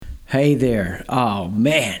Hey there. Oh,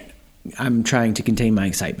 man. I'm trying to contain my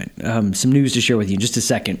excitement. Some news to share with you in just a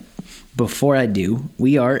second. Before I do,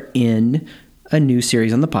 we are in a new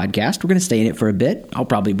series on the podcast. We're going to stay in it for a bit. I'll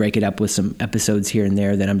probably break it up with some episodes here and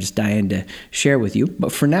there that I'm just dying to share with you.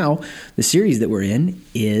 But for now, the series that we're in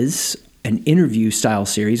is an interview style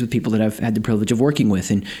series with people that I've had the privilege of working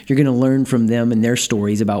with. And you're going to learn from them and their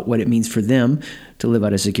stories about what it means for them to live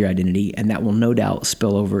out a secure identity. And that will no doubt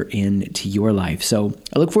spill over into your life. So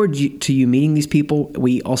I look forward to you meeting these people.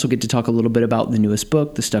 We also get to talk a little bit about the newest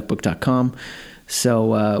book, thestuckbook.com.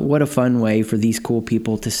 So what a fun way for these cool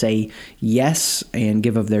people to say yes and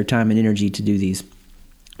give of their time and energy to do these.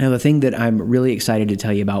 Now, the thing that I'm really excited to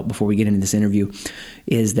tell you about before we get into this interview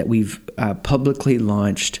is that we've publicly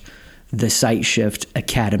launched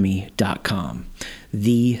thesiteshiftacademy.com,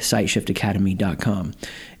 thesiteshiftacademy.com.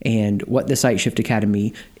 And what the SiteShift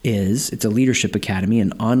Academy is, it's a leadership academy,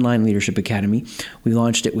 an online leadership academy. We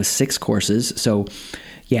launched it with 6 courses. So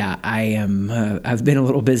yeah, I've been a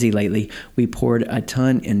little busy lately. We poured a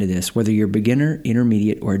ton into this, whether you're beginner,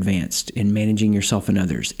 intermediate, or advanced in managing yourself and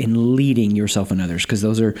others, in leading yourself and others, because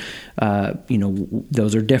those are,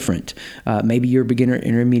 those are different. Maybe you're beginner,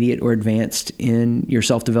 intermediate, or advanced in your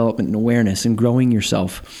self-development and awareness and growing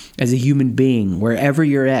yourself as a human being. Wherever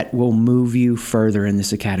you're at will move you further in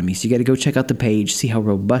this academy. So you got to go check out the page, see how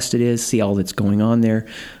robust it is, see all that's going on there.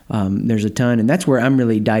 There's a ton, and that's where I'm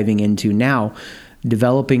really diving into now,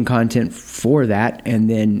 developing content for that and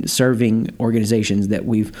then serving organizations that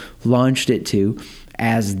we've launched it to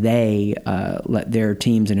as they let their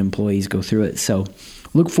teams and employees go through it. So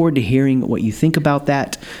look forward to hearing what you think about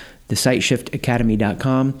that, the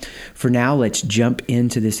siteshiftacademy.com. For now, let's jump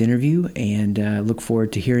into this interview and look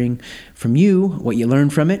forward to hearing from you what you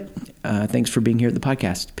learned from it. Thanks for being here at the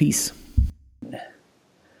podcast. Peace.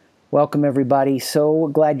 Welcome, everybody. So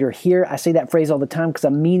glad you're here. I say that phrase all the time because I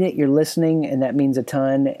mean it. You're listening, and that means a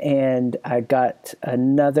ton. And I got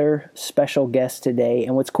another special guest today.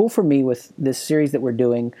 And what's cool for me with this series that we're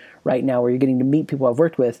doing right now, where you're getting to meet people I've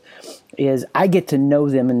worked with, is I get to know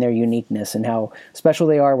them and their uniqueness and how special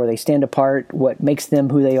they are, where they stand apart, what makes them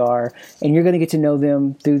who they are. And you're going to get to know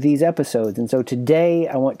them through these episodes. And so today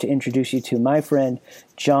I want to introduce you to my friend,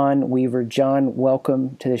 John Weaver. John,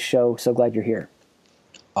 welcome to the show. So glad you're here.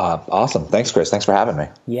 Awesome. Thanks, Chris. Thanks for having me.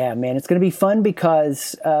 Yeah, man, it's going to be fun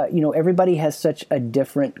because, everybody has such a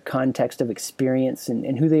different context of experience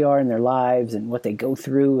and who they are in their lives and what they go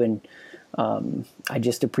through. And I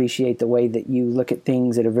just appreciate the way that you look at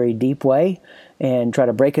things in a very deep way and try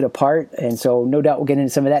to break it apart. And so no doubt we'll get into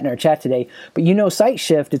some of that in our chat today. But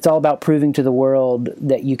SiteShift, it's all about proving to the world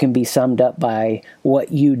that you can be summed up by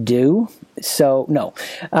what you do. So no,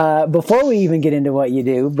 before we even get into what you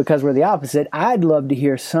do, because we're the opposite, I'd love to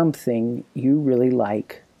hear something you really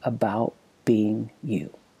like about being you,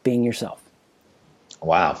 being yourself.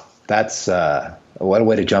 Wow. That's what a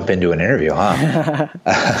way to jump into an interview, huh?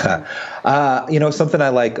 Something I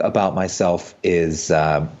like about myself is,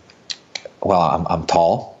 I'm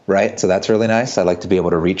tall, right? So that's really nice. I like to be able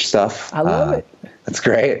to reach stuff. I love it. That's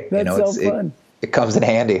great. That's so fun. It comes in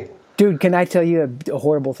handy. Dude, can I tell you a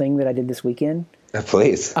horrible thing that I did this weekend?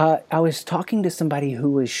 Please. I was talking to somebody who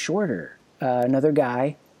was shorter, another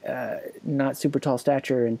guy, not super tall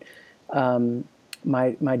stature, and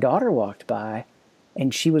my daughter walked by,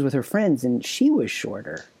 and she was with her friends, and she was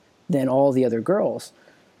shorter than all the other girls.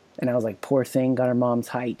 And I was like, poor thing, got her mom's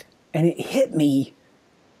height. And it hit me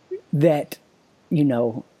that,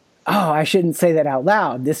 I shouldn't say that out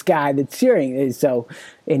loud. This guy that's cheering. So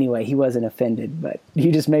anyway, he wasn't offended, but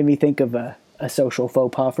you just made me think of a social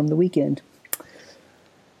faux pas from the weekend.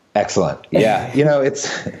 Excellent. Yeah.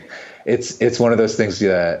 It's one of those things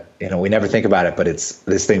that, we never think about it, but it's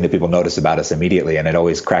this thing that people notice about us immediately. And it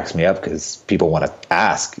always cracks me up because people want to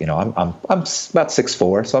ask, I'm about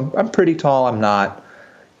 6'4", so I'm pretty tall. I'm not,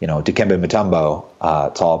 Dikembe Mutombo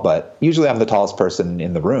tall, but usually I'm the tallest person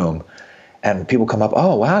in the room. And people come up,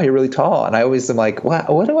 oh, wow, you're really tall. And I always am like, wow,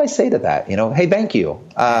 what do I say to that? Hey, thank you.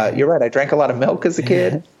 You're right. I drank a lot of milk as a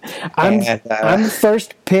kid. I'm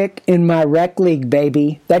first pick in my rec league,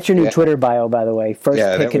 baby. That's your new Twitter bio, by the way. First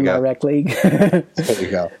pick in my rec league. There you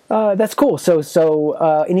go. That's cool.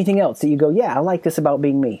 So anything else that you go, yeah, I like this about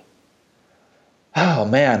being me? Oh,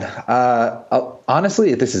 man.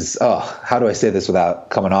 Honestly, this is, how do I say this without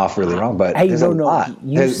coming off really wrong? But there's a lot.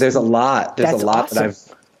 There's a lot. There's a lot awesome.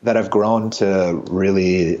 that I've grown to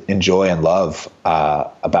really enjoy and love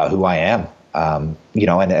about who I am. And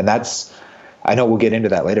that's, I know we'll get into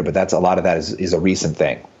that later, but that's a lot of that is a recent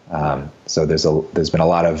thing. So there's been a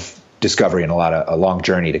lot of discovery and a long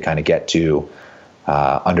journey to kind of get to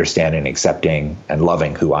understanding, accepting, and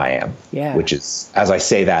loving who I am. Yeah. Which is, as I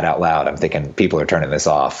say that out loud, I'm thinking people are turning this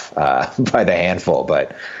off by the handful,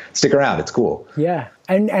 but stick around. It's cool. Yeah.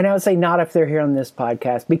 And I would say not if they're here on this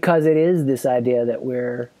podcast, because it is this idea that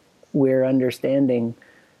we're understanding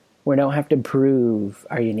we don't have to prove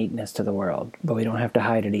our uniqueness to the world, but we don't have to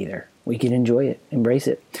hide it either. We can enjoy it, embrace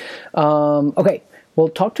it. Okay. Well,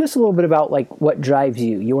 talk to us a little bit about like what drives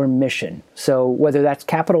you, your mission. So whether that's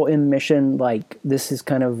capital M mission, like this is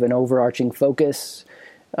kind of an overarching focus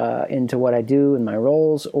into what I do and my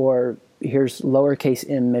roles, or here's lowercase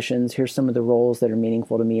m missions, here's some of the roles that are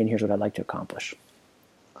meaningful to me, and here's what I'd like to accomplish.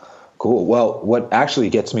 Cool. Well, what actually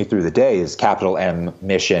gets me through the day is capital M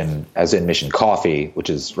mission, as in Mission Coffee, which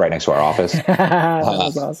is right next to our office. That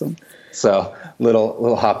was awesome. So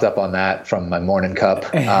little hopped up on that from my morning cup.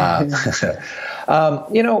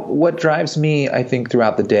 What drives me, I think,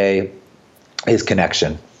 throughout the day is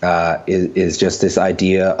connection, is just this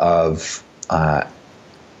idea of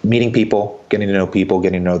meeting people, getting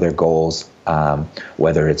to know their goals,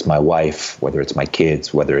 whether it's my wife, whether it's my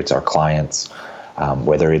kids, whether it's our clients,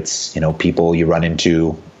 whether it's, people you run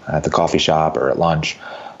into at the coffee shop or at lunch,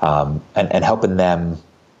 and helping them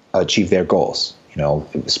achieve their goals.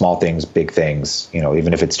 Small things, big things,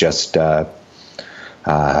 even if it's just, going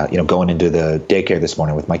into the daycare this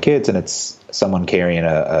morning with my kids and it's someone carrying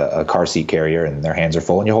a car seat carrier and their hands are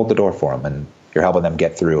full and you hold the door for them and you're helping them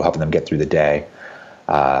get through the day.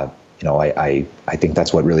 I think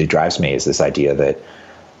that's what really drives me is this idea that,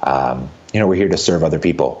 we're here to serve other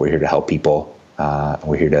people. We're here to help people.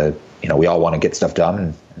 We're here to, we all want to get stuff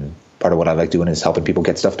done. And part of what I like doing is helping people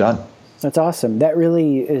get stuff done. That's awesome. That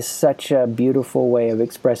really is such a beautiful way of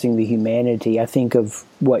expressing the humanity. I think of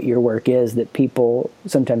what your work is that people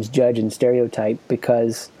sometimes judge and stereotype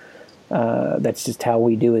because that's just how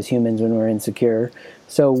we do as humans when we're insecure.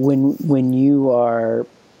 So when you are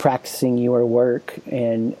practicing your work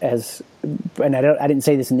and I didn't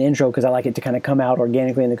say this in the intro because I like it to kind of come out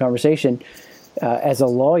organically in the conversation. As a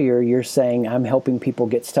lawyer, you're saying I'm helping people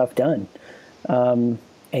get stuff done.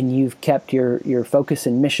 And you've kept your focus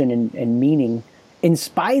and mission and meaning in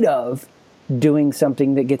spite of doing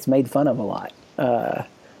something that gets made fun of a lot.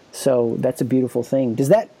 So that's a beautiful thing.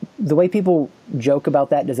 The way people joke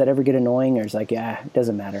about that, does that ever get annoying? Or is like, yeah, it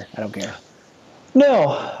doesn't matter. I don't care.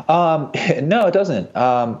 No, it doesn't.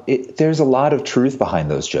 There's a lot of truth behind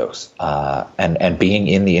those jokes. And being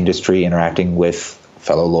in the industry, interacting with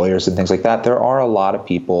fellow lawyers and things like that, there are a lot of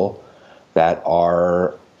people that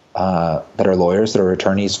are lawyers, that are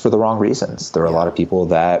attorneys for the wrong reasons. There are a lot of people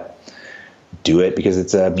that do it because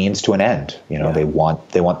it's a means to an end. They want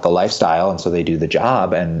the lifestyle, and so they do the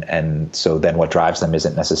job, and so then what drives them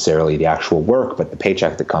isn't necessarily the actual work, but the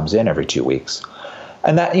paycheck that comes in every 2 weeks.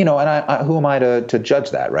 And that, and I who am I to judge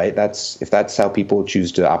that, right? If that's how people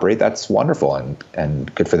choose to operate, that's wonderful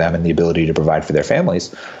and good for them and the ability to provide for their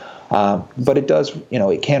families. But it does,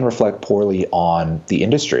 it can reflect poorly on the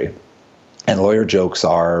industry. And lawyer jokes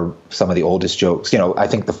are some of the oldest jokes. I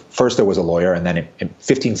think first there was a lawyer, and then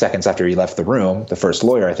 15 seconds after he left the room, the first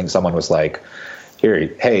lawyer, I think someone was like,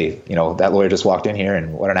 hey, that lawyer just walked in here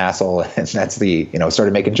and what an asshole. And that's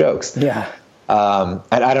started making jokes. Yeah. And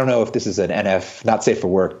I don't know if this is an NF, not safe for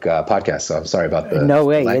work podcast, so I'm sorry about the No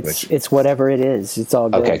way, language. It's whatever it is. It's all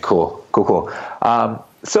good. Okay, cool.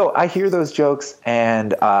 So I hear those jokes,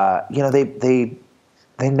 and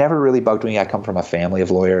they never really bugged me. I come from a family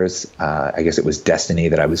of lawyers. I guess it was destiny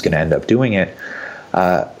that I was going to end up doing it.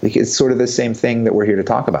 It's sort of the same thing that we're here to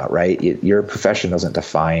talk about, right? Your profession doesn't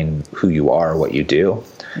define who you are, what you do.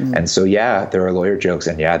 Mm. And so, yeah, there are lawyer jokes,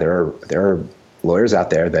 and yeah, there are lawyers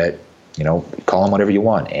out there that, call them whatever you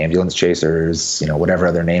want, ambulance chasers, whatever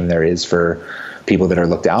other name there is for people that are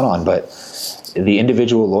looked down on. But the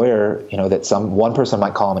individual lawyer, that one person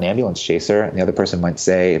might call him an ambulance chaser, and the other person might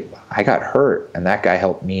say, I got hurt and that guy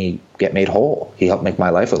helped me get made whole. He helped make my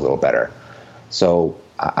life a little better. So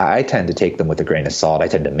I tend to take them with a grain of salt. I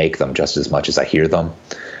tend to make them just as much as I hear them.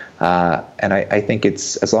 And I think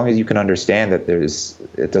it's, as long as you can understand that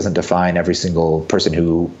it doesn't define every single person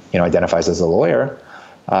who, identifies as a lawyer.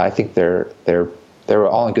 I think they're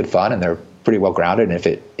all in good fun, and they're pretty well grounded.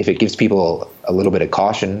 And if it gives people a little bit of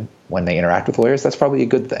caution when they interact with lawyers, that's probably a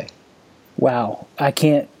good thing. Wow. I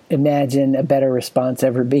can't imagine a better response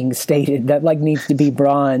ever being stated. That needs to be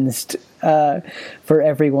bronzed for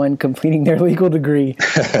everyone completing their legal degree.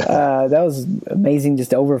 That was amazing,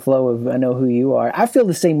 just overflow of, I know who you are. I feel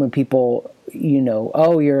the same when people,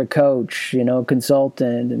 oh, you're a coach,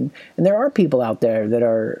 consultant. And there are people out there that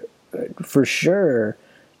are for sure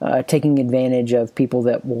taking advantage of people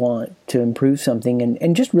that want to improve something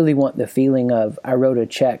and just really want the feeling of I wrote a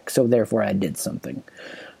check, so therefore I did something,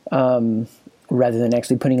 rather than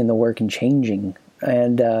actually putting in the work and changing.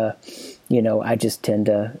 And, I just tend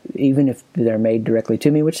to, even if they're made directly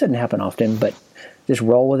to me, which doesn't happen often, but just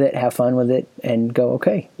roll with it, have fun with it, and go,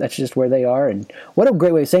 okay, that's just where they are. And what a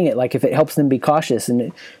great way of saying it. Like if it helps them be cautious,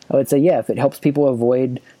 and I would say, yeah, if it helps people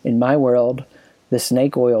avoid, in my world, the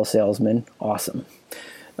snake oil salesman, awesome.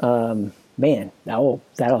 Man,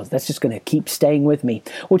 that's just going to keep staying with me.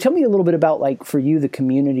 Well, tell me a little bit about, like, for you, the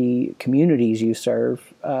communities you serve.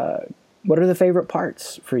 What are the favorite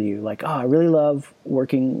parts for you? Like, I really love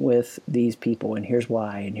working with these people, and here's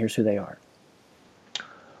why, and here's who they are.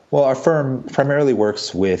 Well, our firm primarily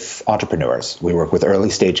works with entrepreneurs. We work with early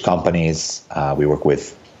stage companies. We work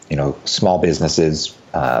with, small businesses,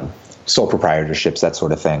 sole proprietorships, that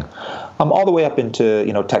sort of thing, all the way up into,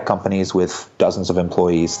 tech companies with dozens of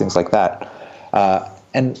employees, things like that.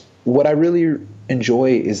 And what I really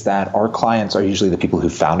enjoy is that our clients are usually the people who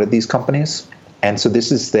founded these companies. And so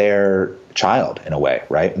this is their child in a way,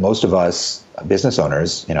 right? Most of us business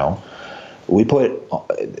owners, we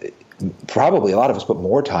probably a lot of us put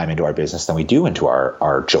more time into our business than we do into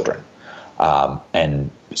our children. And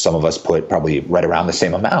some of us put probably right around the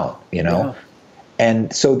same amount, Yeah.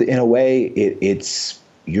 And so in a way, it's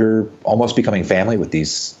you're almost becoming family with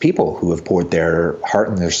these people who have poured their heart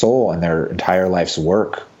and their soul and their entire life's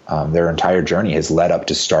work. Their entire journey has led up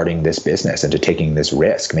to starting this business and to taking this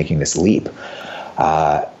risk, making this leap.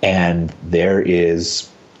 And there is,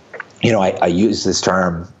 I use this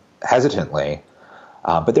term hesitantly,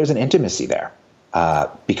 but there's an intimacy there.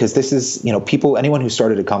 Because this is, anyone who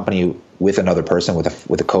started a company with another person,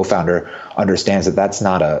 with a co-founder, understands that that's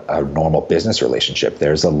not a normal business relationship.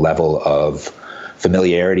 There's a level of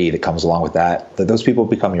familiarity that comes along with that those people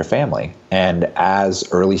become your family. And as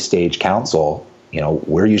early stage counsel,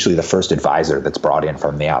 we're usually the first advisor that's brought in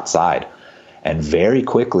from the outside. And very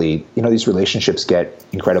quickly, these relationships get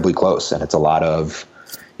incredibly close. And it's a lot of,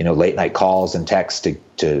 late night calls and texts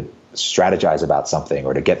to strategize about something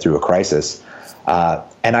or to get through a crisis.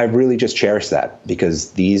 And I really just cherish that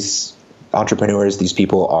because these entrepreneurs, these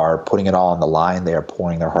people are putting it all on the line. They are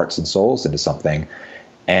pouring their hearts and souls into something,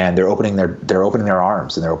 and they're opening their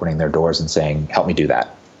arms and they're opening their doors and saying, "Help me do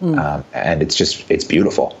that." And it's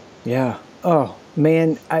beautiful. Yeah. Oh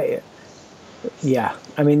man. I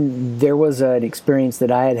mean, there was an experience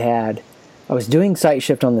that I had. I was doing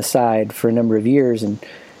SiteShift on the side for a number of years and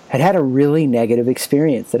had a really negative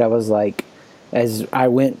experience that I was like, as I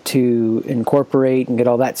went to incorporate and get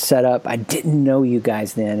all that set up, I didn't know you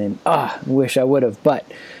guys then, and wish I would have. But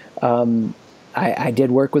I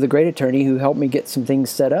did work with a great attorney who helped me get some things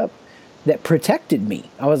set up that protected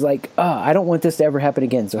me. I was like, I don't want this to ever happen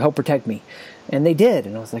again, so help protect me. And they did,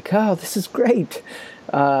 and I was like, this is great.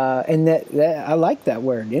 And that I like that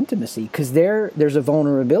word, intimacy, because there's a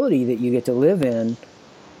vulnerability that you get to live in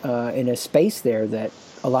a space there that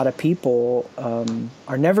a lot of people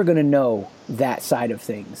are never going to know that side of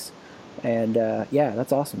things. And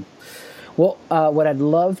that's awesome. Well, what I'd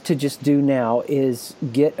love to just do now is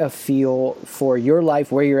get a feel for your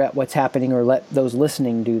life, where you're at, what's happening, or let those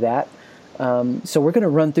listening do that. So we're going to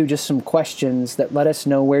run through just some questions that let us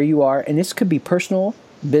know where you are. And this could be personal,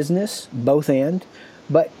 business, both and.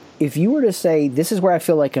 But if you were to say, this is where I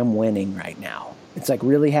feel like I'm winning right now, it's like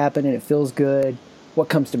really happening, it feels good, what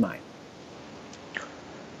comes to mind?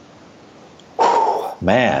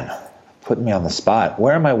 Man, putting me on the spot.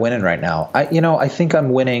 Where am I winning right now? I think I'm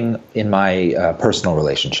winning in my personal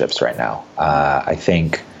relationships right now. I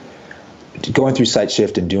think going through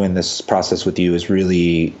SiteShift and doing this process with you is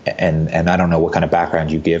really, and I don't know what kind of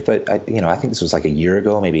background you give, but I think this was like a year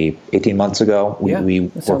ago, maybe 18 months ago. We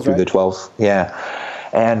worked through the 12. Yeah.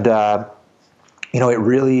 And, it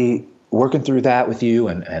really, working through that with you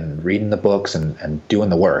and reading the books and doing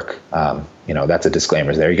the work, that's a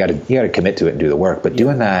disclaimer there. You got to commit to it and do the work. But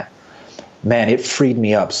doing that, man, it freed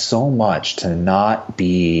me up so much to not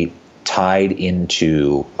be tied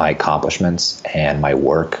into my accomplishments and my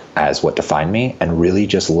work as what defined me, and really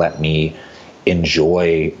just let me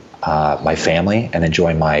enjoy my family and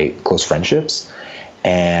enjoy my close friendships.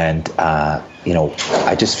 And,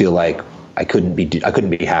 I just feel like I couldn't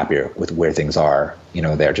be happier with where things are,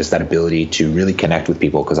 there, just that ability to really connect with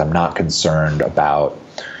people, because I'm not concerned about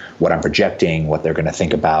what I'm projecting, what they're going to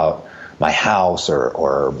think about my house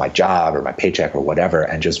or my job or my paycheck or whatever,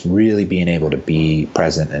 and just really being able to be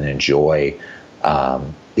present and enjoy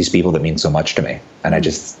these people that mean so much to me. And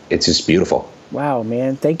it's just beautiful. Wow,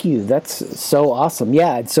 man. Thank you. That's so awesome.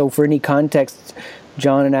 Yeah. So for any context,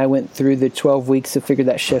 John and I went through the 12 weeks to figure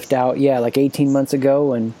that shift out. Yeah, like 18 months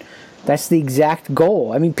ago, and that's the exact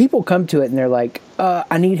goal. I mean, people come to it and they're like,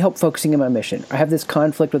 I need help focusing on my mission. I have this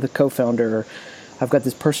conflict with a co-founder, or I've got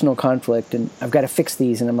this personal conflict and I've got to fix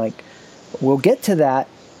these. And I'm like, we'll get to that.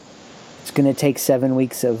 It's going to take 7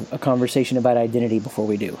 weeks of a conversation about identity before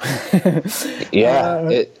we do.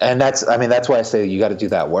 And that's why I say you got to do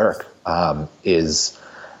that work.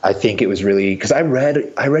 I think it was really, because I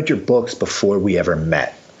read your books before we ever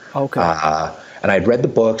met. Okay. And I'd read the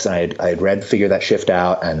books, and I had read Figure That Shift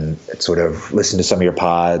Out, and sort of listened to some of your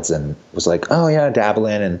pods, and was like, oh yeah,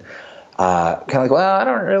 dabbling, and kind of like, well, I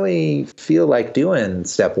don't really feel like doing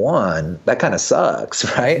step one. That kind of sucks,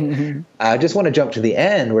 right? Mm-hmm. I just want to jump to the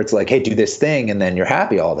end where it's like, hey, do this thing, and then you're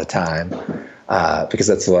happy all the time, because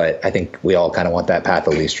that's what I think we all kind of want, that path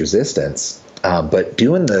of least resistance. But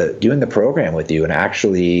doing the program with you and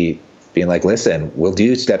actually being like, listen, we'll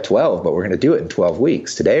do step 12, but we're going to do it in 12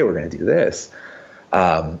 weeks. Today we're going to do this.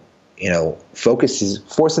 Focus is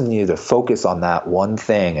forcing you to focus on that one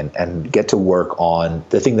thing and get to work on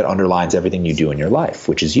the thing that underlines everything you do in your life,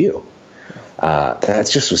 which is you. That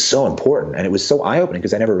just was so important. And it was so eye-opening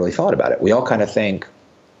because I never really thought about it. We all kind of think,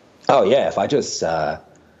 oh yeah, if I just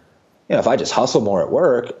hustle more at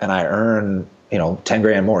work and I earn, 10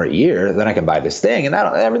 grand more a year, then I can buy this thing and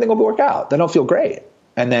everything will work out. Then I'll feel great.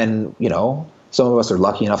 And then, some of us are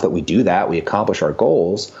lucky enough that we do that. We accomplish our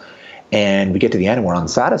goals. And we get to the end and we're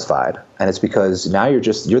unsatisfied. And it's because now you're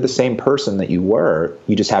the same person that you were.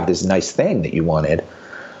 You just have this nice thing that you wanted.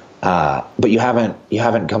 But you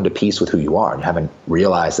haven't come to peace with who you are. You haven't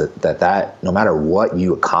realized that no matter what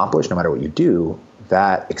you accomplish, no matter what you do,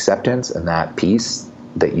 that acceptance and that peace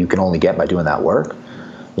that you can only get by doing that work,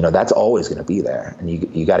 that's always going to be there. And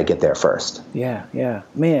you got to get there first. Yeah. Yeah,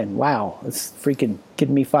 man. Wow. It's freaking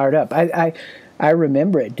getting me fired up. I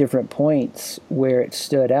remember at different points where it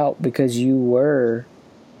stood out because you were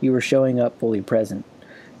showing up fully present,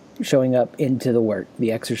 showing up into the work,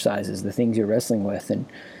 the exercises, the things you're wrestling with. And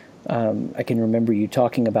I can remember you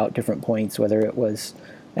talking about different points, whether it was,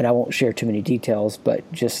 and I won't share too many details,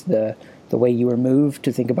 but just the way you were moved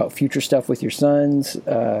to think about future stuff with your sons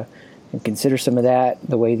and consider some of that,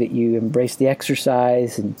 the way that you embrace the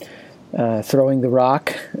exercise and throwing the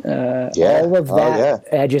rock, all of that.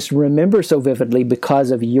 I just remember so vividly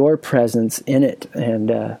because of your presence in it.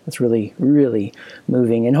 And it's really, really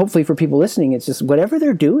moving. And hopefully for people listening, it's just whatever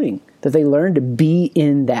they're doing, that they learn to be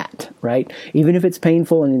in that, right? Even if it's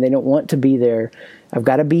painful and they don't want to be there, I've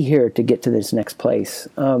got to be here to get to this next place.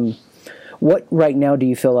 What right now do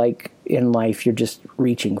you feel like in life you're just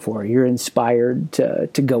reaching for, you're inspired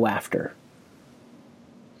to go after?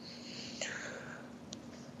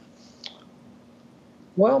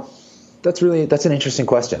 Well, that's an interesting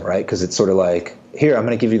question, right? Because it's sort of like, here, I'm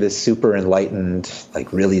going to give you this super enlightened,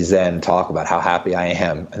 like really Zen talk about how happy I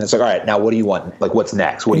am. And it's like, all right, now what do you want? Like, what's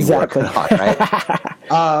next? What are you working on,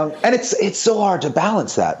 right? And it's so hard to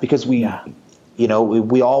balance that because we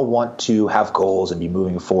all want to have goals and be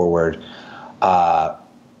moving forward.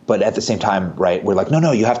 But at the same time, right, we're like,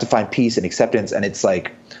 no, you have to find peace and acceptance. And it's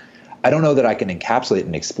like, I don't know that I can encapsulate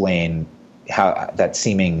and explain how that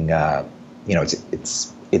seeming,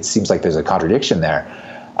 it seems like there's a contradiction there.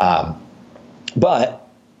 But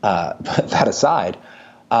that aside,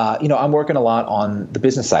 I'm working a lot on the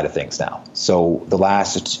business side of things now. So the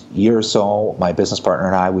last year or so, my business partner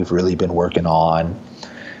and I, we've really been working on,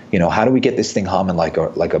 how do we get this thing humming like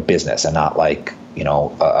a business and not like,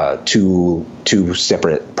 two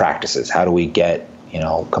separate practices? How do we get,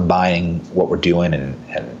 combining what we're doing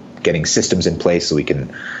and getting systems in place so we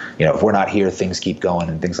can, if we're not here, things keep going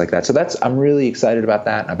and things like that. So I'm really excited about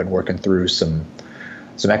that. And I've been working through some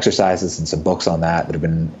exercises and some books on that have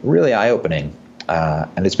been really eye-opening.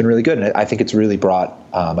 And it's been really good. And I think it's really brought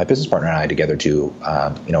my business partner and I together too,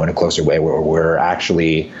 in a closer way where we're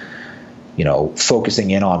actually, focusing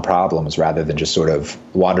in on problems rather than just sort of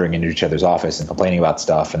wandering into each other's office and complaining about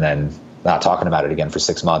stuff and then not talking about it again for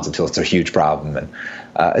 6 months until it's a huge problem. And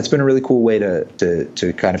it's been a really cool way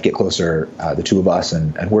to kind of get closer, the two of us,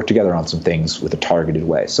 and work together on some things with a targeted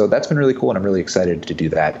way. So that's been really cool, and I'm really excited to do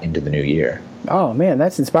that into the new year. Oh, man,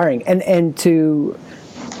 that's inspiring. And to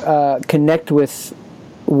connect with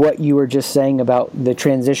what you were just saying about the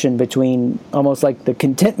transition between almost like the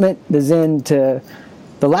contentment, the Zen, to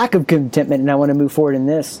the lack of contentment, and I want to move forward in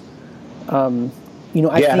this. I have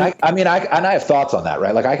thoughts on that,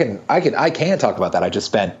 right? Like I can talk about that. I just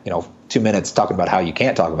spent 2 minutes talking about how you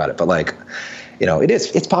can't talk about it, but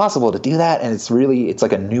it's possible to do that, and it's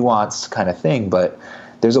like a nuanced kind of thing. But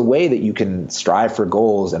there's a way that you can strive for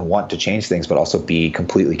goals and want to change things, but also be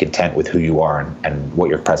completely content with who you are and what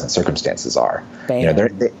your present circumstances are. Bam. You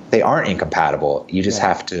know, they aren't incompatible. You just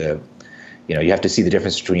have to, you know, you have to see the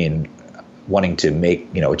difference between wanting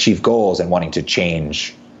to achieve goals and wanting to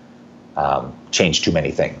change too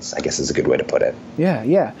many things, I guess is a good way to put it.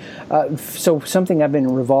 Yeah. So something I've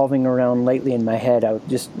been revolving around lately in my head, I'll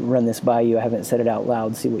just run this by you. I haven't said it out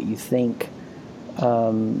loud, see what you think.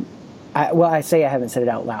 I say I haven't said it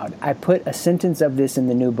out loud. I put a sentence of this in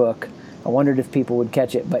the new book. I wondered if people would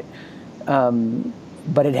catch it, but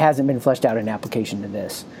it hasn't been fleshed out in application to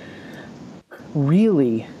this.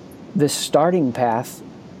 Really, the starting path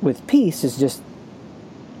with peace is just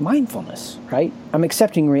mindfulness, right? I'm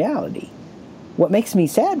accepting reality. What makes me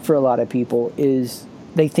sad for a lot of people is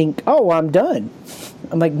they think, oh, I'm done.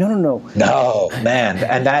 I'm like, no. No, man.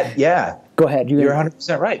 And that, yeah. Go ahead. You're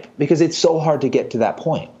 100% right. Because it's so hard to get to that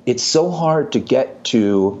point. It's so hard to get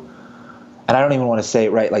to, and I don't even want to say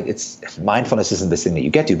it right, like mindfulness isn't this thing that you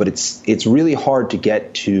get to, but it's really hard to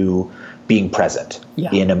get to being present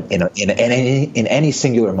in any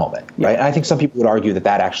singular moment, right? And I think some people would argue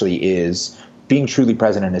that actually is being truly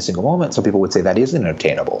present in a single moment. Some people would say that isn't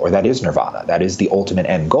obtainable, or that is nirvana. That is the ultimate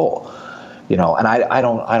end goal, you know. And I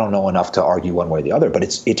don't know enough to argue one way or the other. But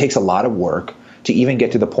it takes a lot of work to even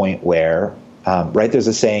get to the point where, right? There's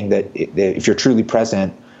a saying that if you're truly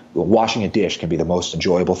present, washing a dish can be the most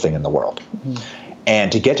enjoyable thing in the world. Mm-hmm.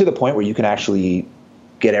 And to get to the point where you can actually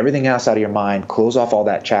get everything else out of your mind, close off all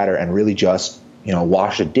that chatter, and really just, you know,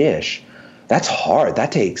 wash a dish, that's hard.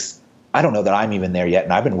 That takes, I don't know that I'm even there yet,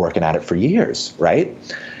 and I've been working at it for years, right?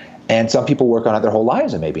 And some people work on it their whole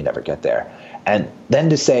lives and maybe never get there. And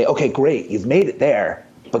then to say, okay, great, you've made it there,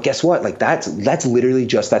 but guess what? Like that's literally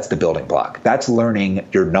that's the building block. That's learning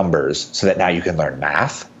your numbers so that now you can learn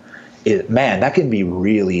math. Man, that can be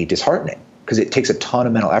really disheartening because it takes a ton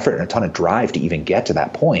of mental effort and a ton of drive to even get to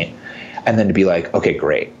that point. And then to be like, okay,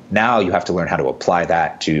 great. Now you have to learn how to apply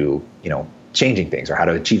that to, you know, changing things or how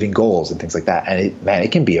to achieving goals and things like that. And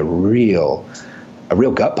it can be a real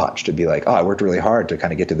gut punch to be like, oh, I worked really hard to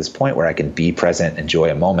kind of get to this point where I can be present,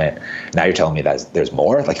 enjoy a moment. Now you're telling me that there's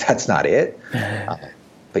more? Like, that's not it.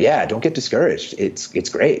 But yeah, don't get discouraged. It's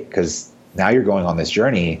great because now you're going on this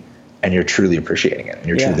journey and you're truly appreciating it and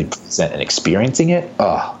you're truly present and experiencing it.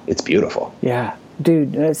 Oh, it's beautiful. Yeah.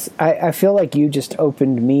 Dude, I feel like you just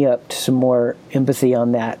opened me up to some more empathy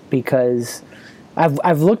on that because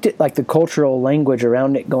I've looked at like the cultural language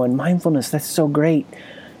around it going, mindfulness, that's so great.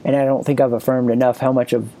 And I don't think I've affirmed enough how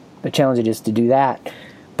much of a challenge it is to do that.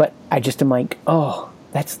 But I just am like, oh,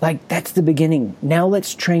 that's the beginning. Now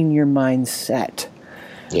let's train your mindset.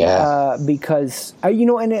 Yeah. Because, you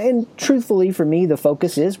know, and truthfully for me, the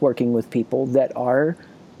focus is working with people that are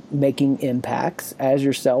making impacts as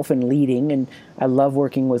yourself and leading. And I love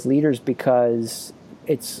working with leaders because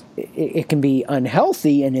it can be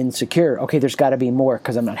unhealthy and insecure. Okay, there's got to be more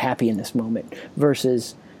because I'm not happy in this moment.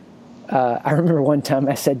 Versus, I remember one time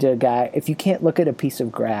I said to a guy, if you can't look at a piece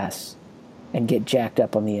of grass and get jacked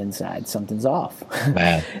up on the inside, something's off.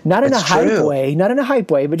 Man, not in a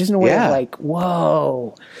hype way, but just in a way of like,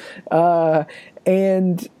 whoa.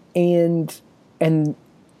 And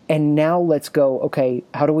now let's go, okay,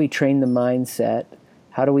 how do we train the mindset?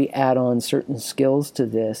 How do we add on certain skills to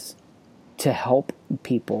this to help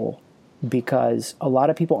people? Because a lot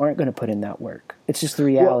of people aren't going to put in that work. It's just the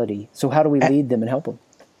reality. Well, so how do we lead them and help them?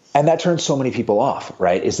 And that turns so many people off,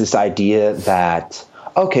 right? Is this idea that,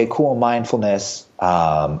 okay, cool, mindfulness,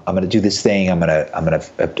 I'm going to do this thing, I'm going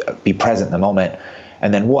to be present in the moment.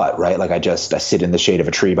 And then what, right? Like I sit in the shade of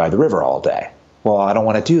a tree by the river all day. Well, I don't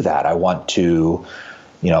want to do that. I want to,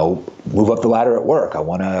 you know, move up the ladder at work. I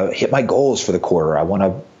want to hit my goals for the quarter. I want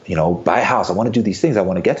to, you know, buy a house. I want to do these things. I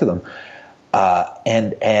want to get to them.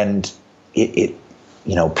 And it,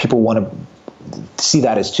 you know, people want to see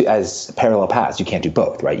that as parallel paths. You can't do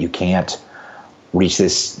both, right? You can't reach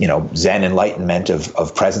this, you know, Zen enlightenment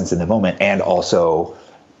of presence in the moment and also,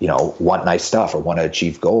 you know, want nice stuff or want to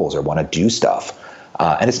achieve goals or want to do stuff.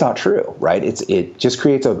 And it's not true, right? It just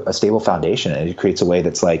creates a stable foundation, and it creates a way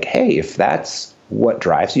that's like, hey, if that's what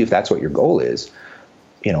drives you, if that's what your goal is,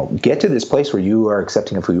 you know, get to this place where you are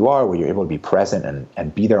accepting of who you are, where you're able to be present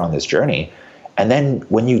and be there on this journey. And then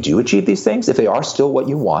when you do achieve these things, if they are still what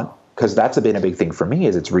you want, because that's been a big thing for me,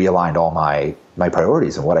 is it's realigned all my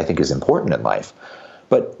priorities and what I think is important in life.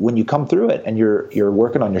 But when you come through it and you're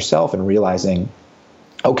working on yourself and realizing,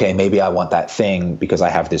 okay, maybe I want that thing because I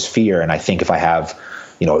have this fear, and I think if I have,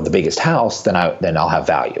 you know, the biggest house, then I'll have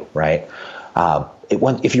value, right?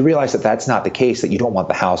 if you realize that that's not the case, that you don't want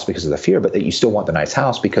the house because of the fear, but that you still want the nice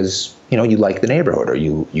house because, you know, you like the neighborhood, or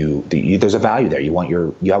there's a value there. You want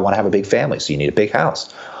to have a big family, so you need a big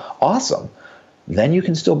house. Awesome. Then you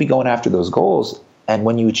can still be going after those goals. And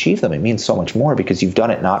when you achieve them, it means so much more because you've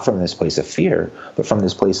done it not from this place of fear, but from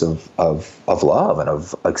this place of love and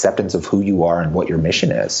of acceptance of who you are and what your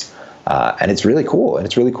mission is. And it's really cool. And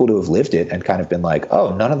it's really cool to have lived it and kind of been like,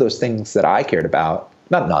 oh, none of those things that I cared about,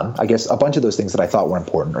 not none, I guess a bunch of those things that I thought were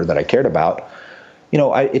important or that I cared about, you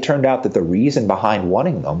know, it turned out that the reason behind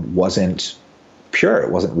wanting them wasn't pure.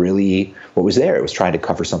 It wasn't really what was there. It was trying to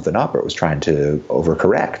cover something up, or it was trying to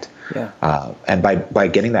overcorrect. Yeah. And by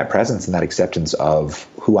getting that presence and that acceptance of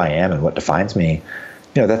who I am and what defines me,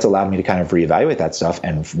 you know, that's allowed me to kind of reevaluate that stuff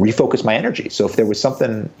and refocus my energy. So if there was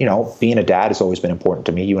something, you know, being a dad has always been important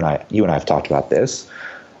to me. You and I have talked about this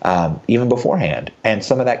even beforehand. And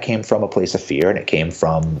some of that came from a place of fear, and it came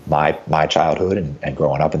from my childhood and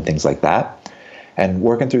growing up and things like that. And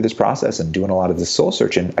working through this process and doing a lot of this soul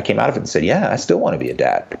searching, I came out of it and said, yeah, I still want to be a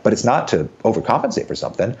dad. But it's not to overcompensate for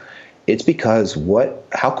something. It's because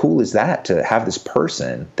how cool is that to have this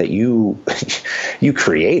person that you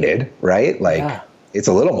created, right? Like, yeah. It's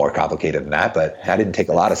a little more complicated than that, but that didn't take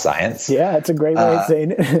a lot of science. Yeah, it's a great way of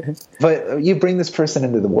saying it. But you bring this person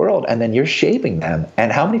into the world, and then you're shaping them.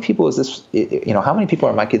 And how many people is this, you know, how many people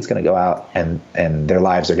are my kids going to go out and their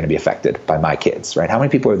lives are going to be affected by my kids, right? How many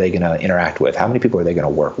people are they going to interact with? How many people are they going to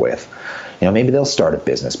work with? You know, maybe they'll start a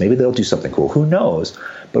business. Maybe they'll do something cool. Who knows?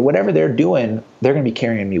 But whatever they're doing, they're going to be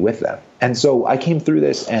carrying me with them. And so I came through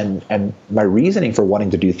this, and my reasoning for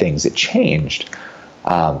wanting to do things, it changed.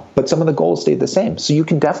 But some of the goals stayed the same. So you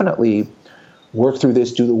can definitely work through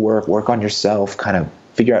this, do the work on yourself, kind of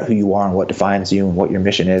figure out who you are and what defines you and what your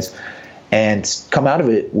mission is, and come out of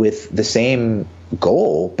it with the same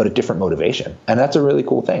goal, but a different motivation. And that's a really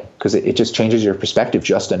cool thing because it just changes your perspective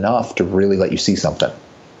just enough to really let you see something.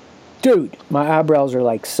 Dude, my eyebrows are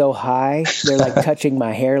like so high. They're like touching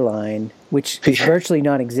my hairline, which is virtually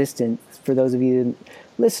non-existent. For those of you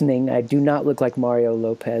listening, I do not look like Mario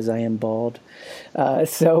Lopez. I am bald.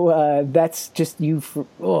 So that's just you.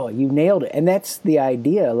 You nailed it. And that's the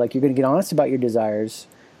idea. Like, you're going to get honest about your desires,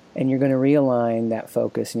 and you're going to realign that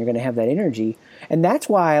focus, and you're going to have that energy. And that's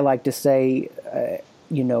why I like to say,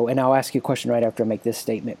 you know, and I'll ask you a question right after I make this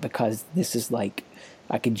statement, because this is like,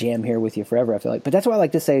 I could jam here with you forever, I feel like. But that's why I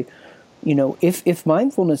like to say, you know, if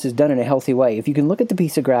mindfulness is done in a healthy way, if you can look at the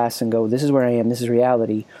piece of grass and go, this is where I am, this is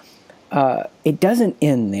reality, it doesn't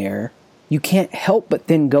end there. You can't help but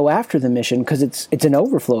then go after the mission because it's an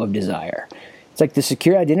overflow of desire. It's like the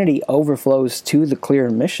secure identity overflows to the clear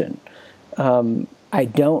mission. I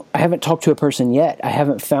haven't talked to a person yet. I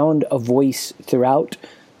haven't found a voice throughout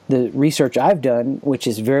the research I've done, which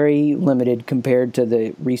is very limited compared to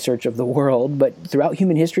the research of the world, but throughout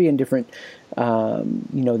human history and different, you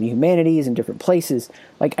know, the humanities and different places,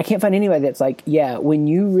 like, I can't find anybody that's like, yeah, when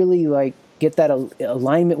you really like get that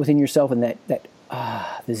alignment within yourself and that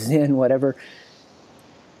the Zen, whatever,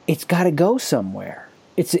 it's got to go somewhere.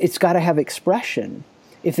 It's got to have expression.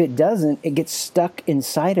 If it doesn't, it gets stuck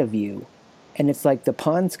inside of you. And it's like the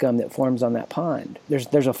pond scum that forms on that pond.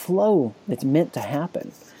 There's a flow that's meant to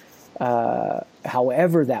happen,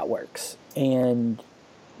 however that works. And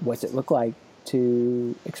what's it look like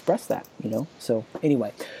to express that, you know? So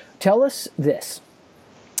anyway, tell us this.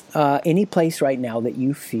 Any place right now that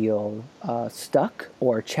you feel stuck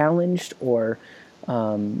or challenged or,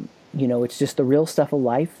 you know, it's just the real stuff of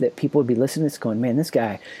life that people would be listening to this going, man, this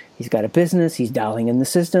guy, he's got a business, he's dialing in the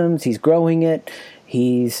systems, he's growing it,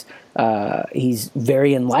 he's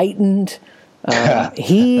very enlightened.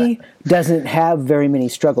 He doesn't have very many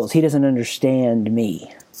struggles. He doesn't understand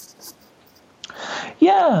me.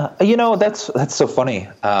 Yeah, you know, that's so funny.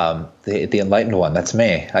 The enlightened one, that's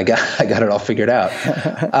me. I got it all figured out.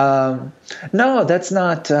 No, that's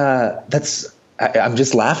not. I'm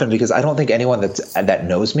just laughing because I don't think anyone that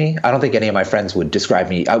knows me, I don't think any of my friends would describe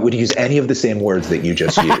me. I would use any of the same words that you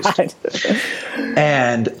just used.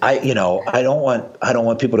 And I don't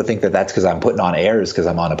want people to think that that's because I'm putting on airs because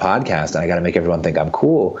I'm on a podcast and I got to make everyone think I'm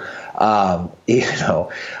cool. My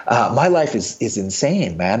life is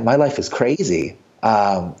insane, man. My life is crazy.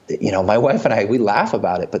 My wife and I, we laugh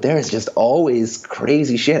about it, but there is just always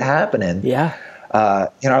crazy shit happening. Yeah.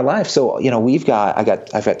 In our life. So, I've got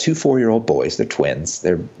 2 4-year-old boys. They're twins.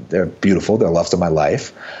 They're beautiful. They're loves of my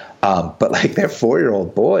life. But like, they're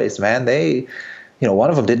 4-year-old boys, man. They one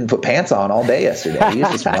of them didn't put pants on all day yesterday. He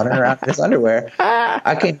was just running around in his underwear.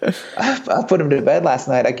 I put him to bed last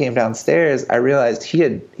night. I came downstairs. I realized he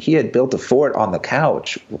had built a fort on the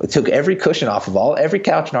couch. It took every cushion off of every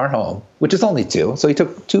couch in our home, which is only 2. So he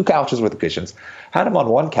took 2 couches worth of cushions, had him on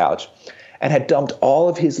one couch, and had dumped all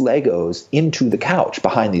of his Legos into the couch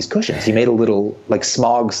behind these cushions. He made a little like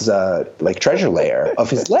Smog's treasure lair of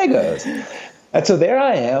his Legos. And so there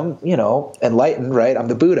I am, enlightened, right? I'm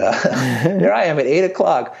the Buddha. There I am at 8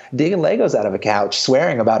 o'clock digging Legos out of a couch,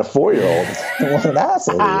 swearing about a 4-year-old. What an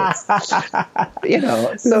asshole he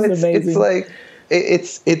is. So it's like,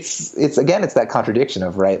 it's again, it's that contradiction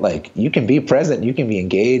of, right, like you can be present, you can be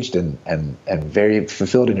engaged and very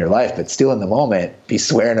fulfilled in your life, but still in the moment be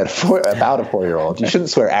swearing about a 4-year-old. You shouldn't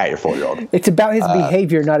swear at your 4-year-old. It's about his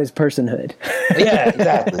behavior, not his personhood. Yeah,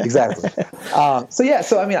 exactly.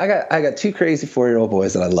 So I mean, I got 2 crazy 4-year-old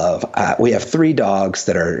boys that I love. We have 3 dogs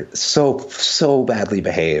that are so badly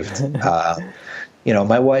behaved.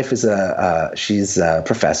 My wife is she's a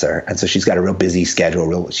professor, and so she's got a real busy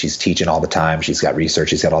schedule. She's teaching all the time. She's got research.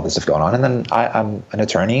 She's got all this stuff going on. And then I'm an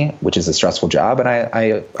attorney, which is a stressful job, and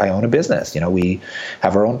I own a business. We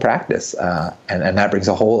have our own practice, and that brings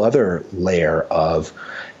a whole other layer of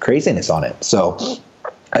craziness on it. So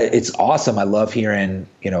it's awesome. I love hearing,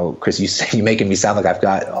 Chris, you making me sound like I've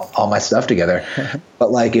got all my stuff together.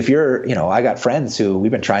 But like, if you're, I got friends who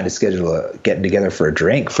we've been trying to schedule getting together for a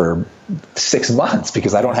drink for 6 months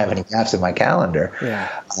because I don't have any gaps in my calendar. Yeah.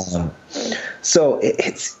 So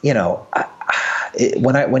it's,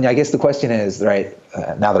 when I guess the question is, right,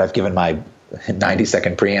 now that I've given my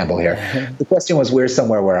 90-second preamble here, the question was, where's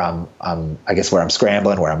somewhere where I'm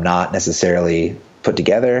scrambling, where I'm not necessarily put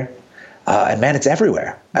together. And man, it's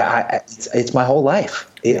everywhere. It's my whole life.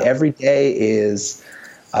 Every day is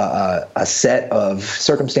a set of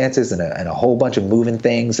circumstances and a whole bunch of moving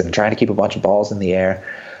things and trying to keep a bunch of balls in the air.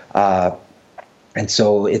 And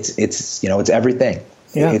so it's everything.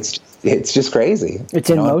 Yeah. It's just crazy. It's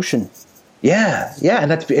in motion. Yeah.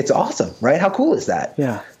 And it's awesome, right? How cool is that?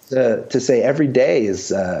 Yeah. To say every day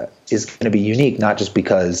is going to be unique, not just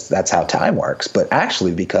because that's how time works, but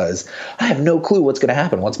actually because I have no clue what's going to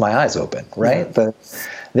happen once my eyes open, right? Yeah.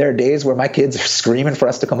 There are days where my kids are screaming for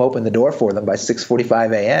us to come open the door for them by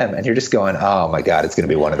 6:45 a.m. and you're just going, oh my God, it's going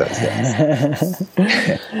to be one of those days.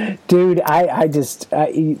 Dude,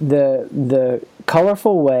 the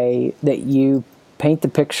colorful way that you paint the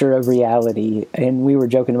picture of reality, and we were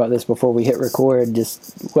joking about this before we hit record,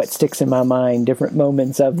 just what sticks in my mind, different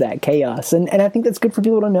moments of that chaos, and I think that's good for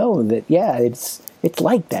people to know that it's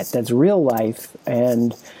like that's real life,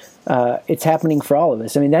 and it's happening for all of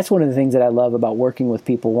us. I mean, that's one of the things that I love about working with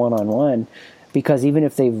people one-on-one, because even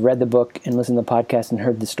if they've read the book and listened to the podcast and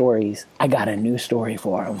heard the stories, I got a new story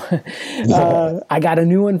for them. I got a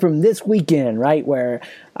new one from this weekend, right, where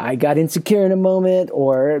I got insecure in a moment,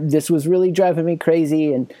 or this was really driving me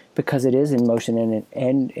crazy, and because it is in motion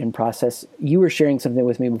and in process. You were sharing something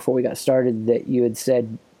with me before we got started that you had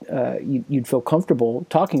said you'd feel comfortable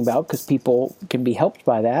talking about because people can be helped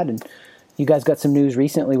by that, and you guys got some news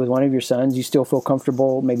recently with one of your sons. You still feel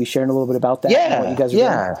comfortable maybe sharing a little bit about that? Yeah, and what you guys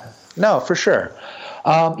are doing? No, for sure.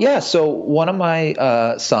 So one of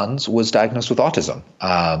my sons was diagnosed with autism,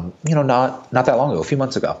 not that long ago, a few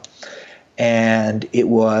months ago. And it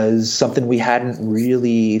was something we hadn't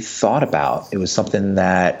really thought about. It was something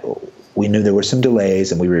that we knew there were some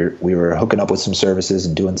delays, and we were hooking up with some services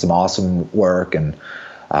and doing some awesome work. And,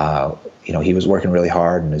 he was working really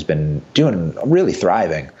hard and has been really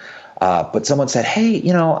thriving. But someone said, hey,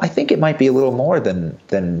 I think it might be a little more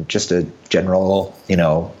than just a general, he's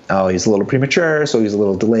a little premature, so he's a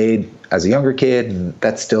little delayed as a younger kid. And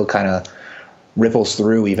that still kind of ripples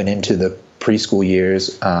through even into the preschool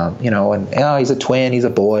years, he's a twin, he's a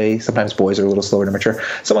boy. Sometimes boys are a little slower to mature.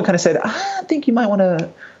 Someone kind of said, I think you might want to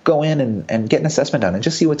go in and get an assessment done and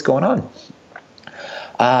just see what's going on.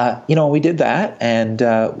 We did that, and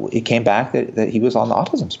it came back that he was on the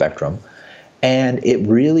autism spectrum. And it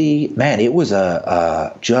really, man, it was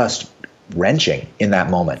just wrenching in that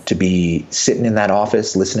moment to be sitting in that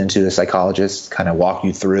office, listening to the psychologist kind of walk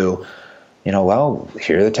you through, well,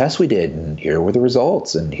 here are the tests we did, and here were the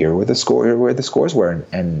results, and here were the scores were.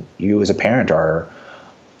 And you as a parent are,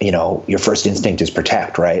 your first instinct is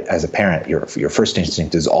protect, right? As a parent, your first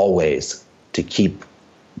instinct is always to keep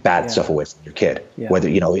bad stuff away from your kid. Yeah. Whether,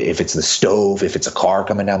 if it's the stove, if it's a car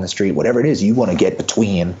coming down the street, whatever it is, you want to get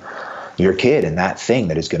between your kid and that thing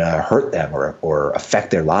that is going to hurt them or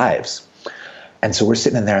affect their lives. And so we're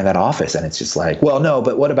sitting in there in that office, and it's just like, well, no,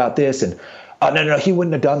 but what about this? And no, he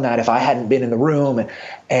wouldn't have done that if I hadn't been in the room.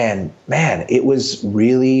 And man, it was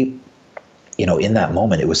really, in that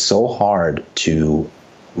moment, it was so hard to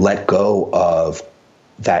let go of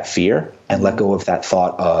that fear and let go of that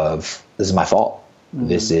thought of, this is my fault. Mm-hmm.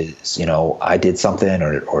 This is, I did something,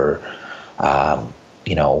 or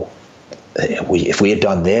if we had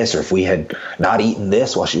done this, or if we had not eaten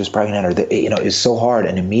this while she was pregnant, or it was so hard.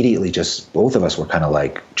 And immediately just both of us were kind of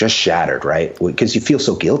like just shattered, right? Because you feel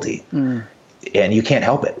so guilty. And you can't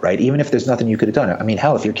help it, right? Even if there's nothing you could have done. I mean,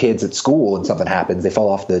 hell, if your kid's at school and something happens, they fall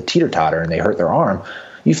off the teeter-totter and they hurt their arm,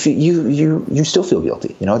 you still feel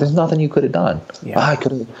guilty. There's nothing you could have done. Yeah. I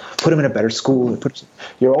could have put them in a better school.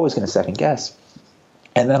 You're always going to second guess.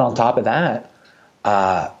 And then on top of that,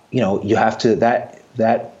 you have to, that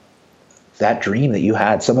dream that you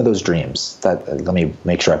had, some of those dreams, let me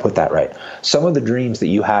make sure I put that right. Some of the dreams that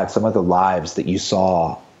you had, some of the lives that you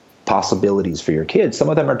saw, possibilities for your kids, some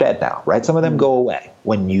of them are dead now, right? Some of them go away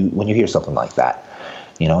when you hear something like that,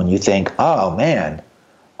 and you think, oh man,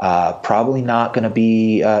 probably not going to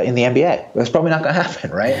be in the NBA. That's probably not going to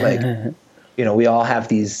happen, right? Like, we all have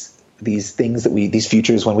these things these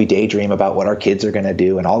futures when we daydream about what our kids are going to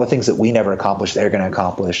do, and all the things that we never accomplished, they're going to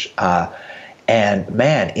accomplish. And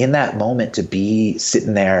man, in that moment, to be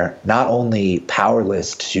sitting there, not only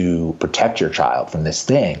powerless to protect your child from this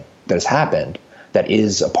thing that has happened, that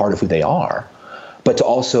is a part of who they are, but to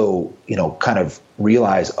also, kind of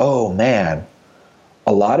realize, oh man,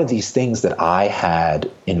 a lot of these things that I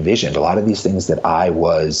had envisioned, a lot of these things that I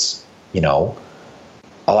was, a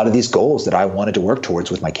lot of these goals that I wanted to work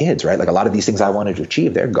towards with my kids, right? Like a lot of these things I wanted to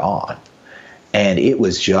achieve, they're gone. And it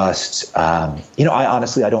was just, I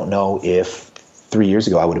honestly, I don't know if 3 years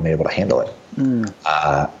ago I would have been able to handle it. And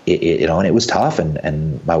it was tough.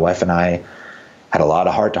 And my wife and I had a lot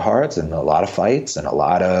of heart-to-hearts and a lot of fights and a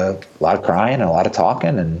lot of crying and a lot of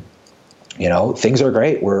talking, and things are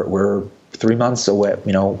great. We're 3 months away,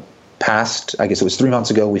 past. I guess it was 3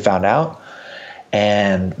 months ago we found out,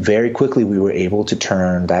 and very quickly we were able to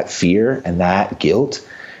turn that fear and that guilt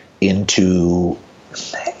into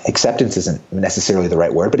acceptance. Isn't necessarily the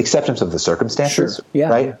right word, but acceptance of the circumstances, sure. Yeah.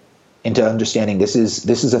 Right? Into understanding this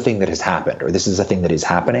is a thing that has happened, or this is a thing that is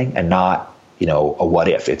happening, and not a what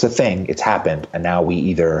if. It's a thing, it's happened, and now we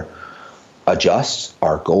either adjust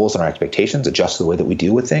our goals and our expectations, adjust the way that we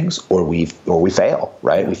deal with things, or we fail,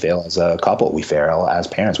 right? We fail as a couple, we fail as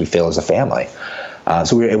parents, we fail as a family.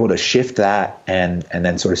 So we were able to shift that and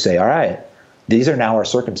then sort of say, all right, these are now our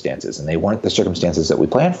circumstances, and they weren't the circumstances that we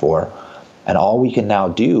planned for. And all we can now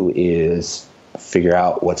do is figure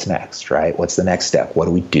out what's next, right? What's the next step? What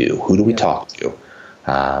do we do? Who do we talk to?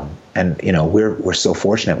 And we're so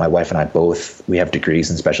fortunate. My wife and I both, we have degrees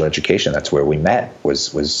in special education. That's where we met,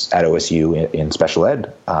 was at OSU in special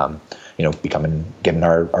ed, getting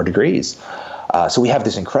our degrees. So we have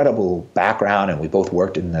this incredible background, and we both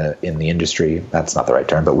worked in the industry. That's not the right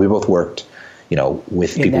term, but we both worked,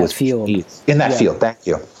 with people with field. In that field. Thank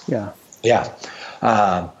you. Yeah.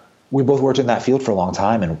 Yeah. We both worked in that field for a long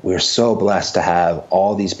time, and we're so blessed to have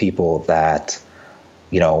all these people that,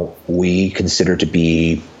 we consider to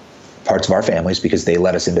be parts of our families because they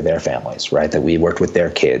let us into their families, right? That we worked with their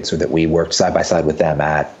kids, or that we worked side by side with them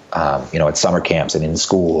at summer camps and in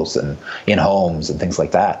schools and in homes and things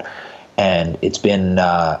like that. And it's been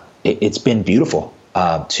beautiful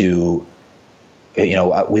to,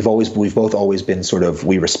 we've both always been sort of,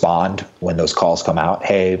 we respond when those calls come out.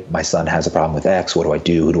 Hey, my son has a problem with X. What do I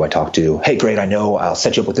do? Who do I talk to? Hey, great. I know, I'll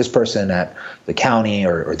set you up with this person at the county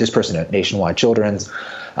or this person at Nationwide Children's,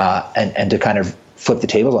 and to kind of flip the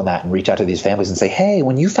tables on that and reach out to these families and say, hey,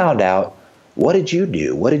 when you found out, what did you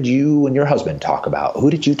do? What did you and your husband talk about?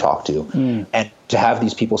 Who did you talk to? And to have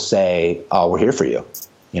these people say, oh, we're here for you.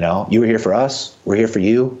 You were here for us. We're here for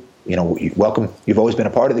you. Welcome. You've always been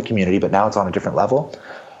a part of the community, but now it's on a different level.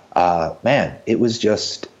 Man,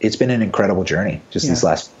 it's been an incredible journey these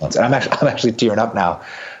last few months. And I'm actually tearing up now,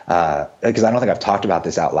 because I don't think I've talked about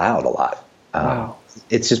this out loud a lot. Wow.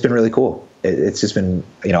 It's just been really cool. It's just been,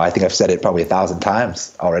 I think I've said it probably 1,000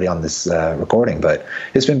 times already on this recording, but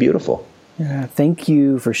it's been beautiful. Yeah. Thank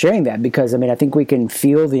you for sharing that, because I think we can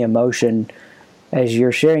feel the emotion as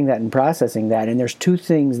you're sharing that and processing that. And there's two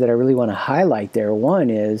things that I really want to highlight there. One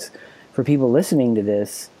is, for people listening to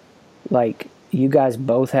this, like, you guys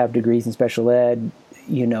both have degrees in special ed,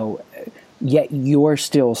 yet you're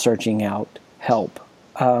still searching out help.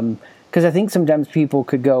 Because I think sometimes people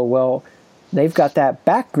could go, well, they've got that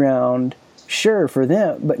background, sure, for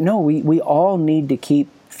them. But no, we all need to keep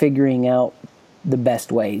figuring out the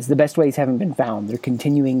best ways. The best ways haven't been found. They're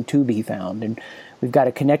continuing to be found. And we've got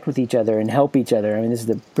to connect with each other and help each other. This is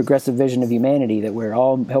the progressive vision of humanity, that we're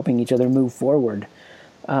all helping each other move forward.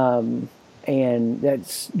 And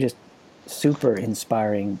that's just super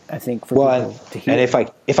inspiring, I think, for Well, people to hear. and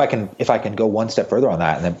if I can go one step further on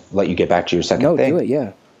that and then let you get back to your second thing. No, do it,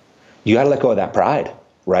 yeah. You got to let go of that pride,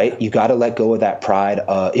 right? You got to let go of that pride.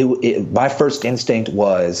 My first instinct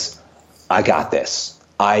was, I got this.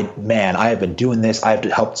 I have been doing this. I've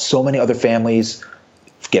helped so many other families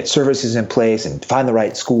get services in place and find the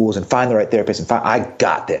right schools and find the right therapists and I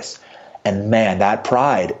got this. And man, that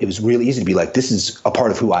pride, it was really easy to be like, this is a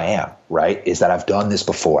part of who I am, right? Is that I've done this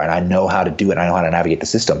before and I know how to do it. I know how to navigate the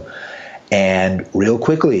system. And real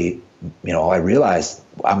quickly, I realized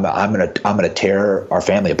I'm going to tear our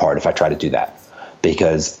family apart if I try to do that,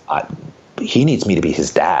 because he needs me to be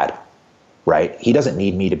his dad, right? He doesn't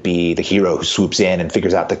need me to be the hero who swoops in and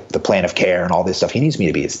figures out the plan of care and all this stuff. He needs me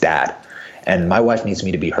to be his dad. And my wife needs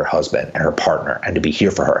me to be her husband and her partner and to be here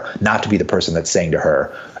for her, not to be the person that's saying to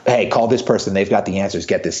her, hey, call this person. They've got the answers.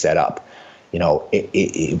 Get this set up. I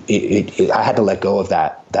had to let go of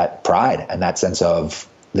that pride and that sense of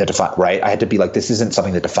right? I had to be like, this isn't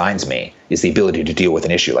something that defines me, is the ability to deal with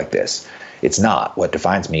an issue like this. It's not. What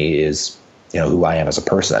defines me is, who I am as a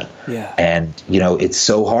person. Yeah. And, it's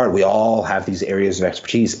so hard. We all have these areas of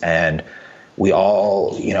expertise, and we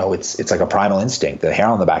all, it's like a primal instinct. The hair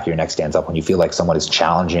on the back of your neck stands up when you feel like someone is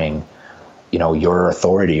challenging, your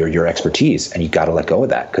authority or your expertise, and you got to let go of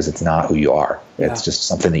that because it's not who you are. Yeah. It's just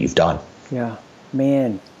something that you've done. Yeah,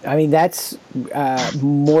 man. I mean, that's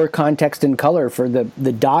more context and color for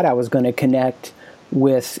the dot I was going to connect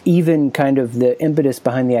with, even kind of the impetus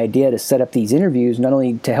behind the idea to set up these interviews, not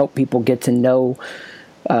only to help people get to know,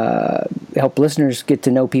 help listeners get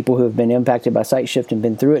to know people who have been impacted by SightShift and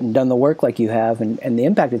been through it and done the work like you have and the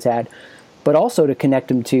impact it's had, but also to connect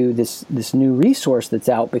them to this new resource that's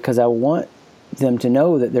out, because I want them to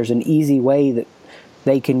know that there's an easy way that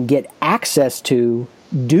they can get access to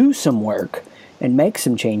do some work and make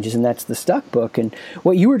some changes, and that's the Stuck book. And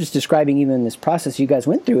what you were just describing, even in this process you guys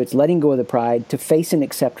went through, it's letting go of the pride to face and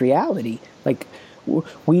accept reality. Like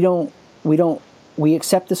we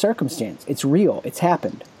accept the circumstance. It's real. It's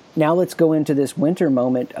happened. Now let's go into this winter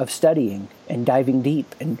moment of studying and diving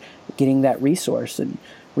deep and getting that resource and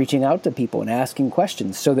reaching out to people and asking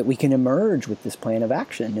questions so that we can emerge with this plan of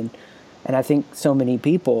action. And I think so many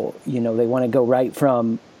people, they want to go right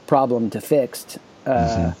from problem to fixed.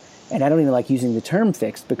 And I don't even like using the term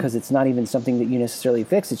fixed, because it's not even something that you necessarily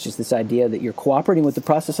fix. It's just this idea that you're cooperating with the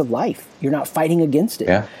process of life. You're not fighting against it.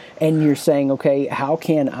 Yeah. And you're saying, okay, how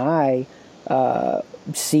can I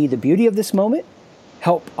see the beauty of this moment,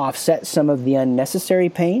 help offset some of the unnecessary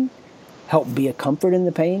pain, help be a comfort in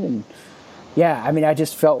the pain? And yeah, I mean, I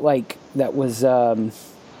just felt like that was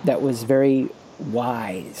very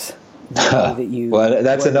wise. Well,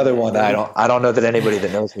 that's another one that I don't know that anybody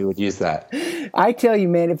that knows me would use that. I tell you,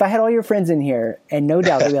 man, if I had all your friends in here, and no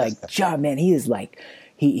doubt they'd be like, John, man, he is like,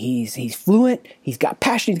 he's fluent, he's got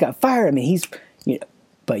passion, he's got fire. I mean,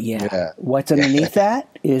 but what's underneath that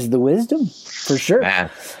is the wisdom, for sure. Man,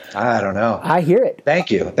 I don't know. I hear it.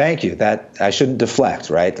 Thank you. That I shouldn't deflect,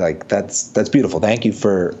 right? Like that's beautiful. Thank you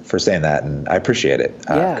for saying that, and I appreciate it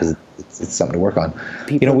because it's something to work on.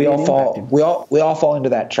 We all fall into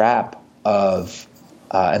that trap of,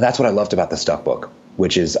 and that's what I loved about the Stuck book,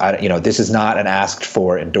 which is, this is not an asked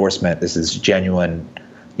for endorsement. This is genuine,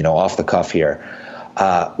 off the cuff here.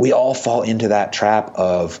 We all fall into that trap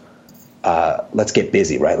of, let's get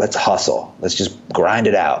busy, right? Let's hustle. Let's just grind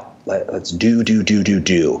it out. Let's do.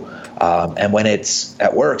 And when it's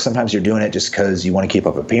at work, sometimes you're doing it just because you want to keep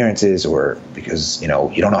up appearances, or because, you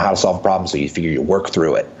don't know how to solve a problem. So you figure you work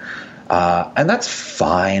through it. And that's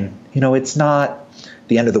fine. It's not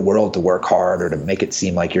the end of the world to work hard or to make it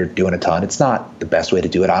seem like you're doing a ton. It's not the best way to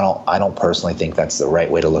do it. I don't personally think that's the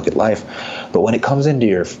right way to look at life. But when it comes into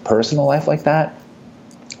your personal life like that,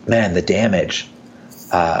 man, the damage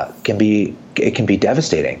can be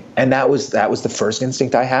devastating. And that was the first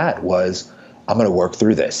instinct I had was, I'm going to work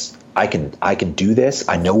through this. I can do this.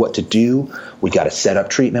 I know what to do. We got to set up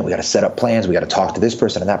treatment. We got to set up plans. We got to talk to this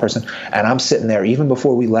person and that person. And I'm sitting there, even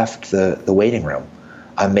before we left the waiting room,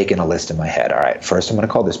 I'm making a list in my head. All right, first I'm going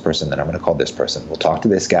to call this person, then I'm going to call this person. We'll talk to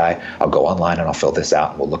this guy. I'll go online and I'll fill this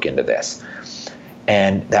out and we'll look into this.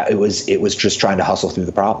 And that it was just trying to hustle through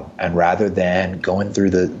the problem. And rather than going through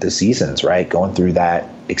the seasons, right, going through that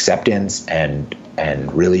acceptance and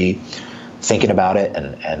really thinking about it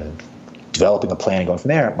and developing a plan and going from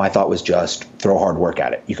there, my thought was just throw hard work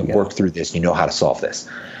at it. You can work through this. You know how to solve this.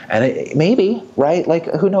 And maybe, right, like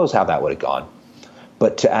who knows how that would have gone.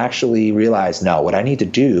 But to actually realize, no, what I need to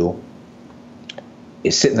do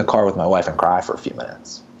is sit in the car with my wife and cry for a few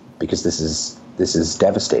minutes, because this is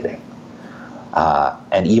devastating.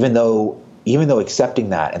 And even though even though accepting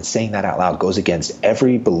that and saying that out loud goes against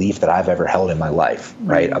every belief that I've ever held in my life,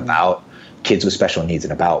 right, about kids with special needs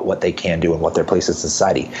and about what they can do and what their place in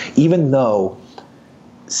society, even though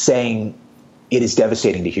saying it is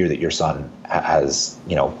devastating to hear that your son has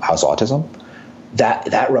autism,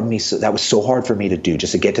 that rubbed me. That was so hard for me to do,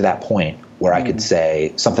 just to get to that point where I could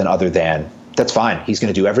say something other than, that's fine. He's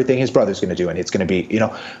going to do everything his brother's going to do. And it's going to be,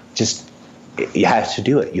 just, you have to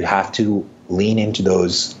do it. You have to lean into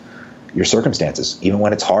your circumstances, even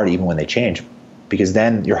when it's hard, even when they change, because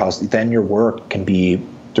then your work can be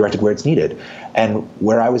directed where it's needed. And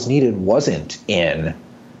where I was needed wasn't in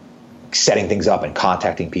setting things up and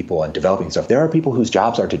contacting people and developing stuff. There are people whose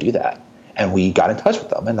jobs are to do that. And we got in touch with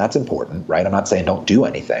them, and that's important, right? I'm not saying don't do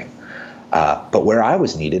anything. But where I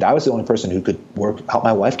was needed, I was the only person who could help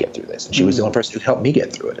my wife get through this. And she was the only person who could help me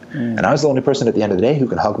get through it. And I was the only person at the end of the day who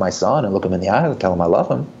could hug my son and look him in the eye and tell him I love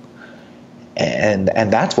him. And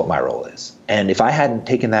that's what my role is. And if I hadn't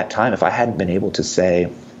taken that time, if I hadn't been able to say,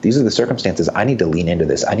 these are the circumstances, I need to lean into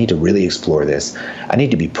this. I need to really explore this. I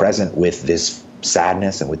need to be present with this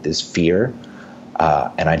sadness and with this fear.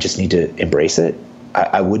 And I just need to embrace it.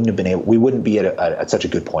 I wouldn't have been able. We wouldn't be at such a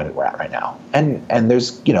good point as we're at right now. And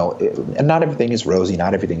there's and not everything is rosy.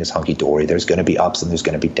 Not everything is hunky dory. There's going to be ups and there's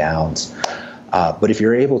going to be downs. But if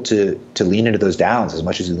you're able to lean into those downs as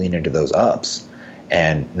much as you lean into those ups,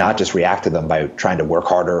 and not just react to them by trying to work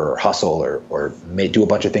harder or hustle or do a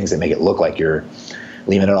bunch of things that make it look like you're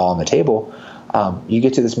leaving it all on the table, you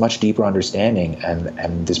get to this much deeper understanding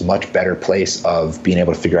and this much better place of being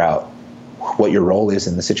able to figure out what your role is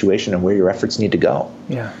in the situation and where your efforts need to go.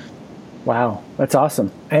 Yeah. Wow. That's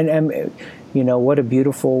awesome. And what a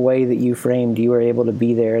beautiful way that you framed, you were able to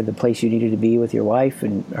be there, the place you needed to be with your wife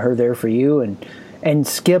and her there for you, and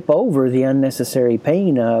skip over the unnecessary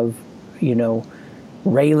pain of,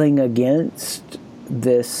 railing against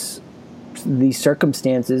these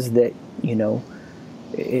circumstances that,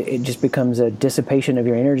 it just becomes a dissipation of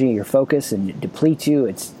your energy, your focus, and it depletes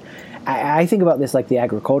you. I think about this like the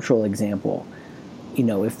agricultural example.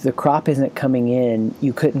 If the crop isn't coming in,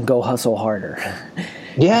 you couldn't go hustle harder.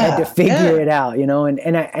 Yeah, you had to figure it out.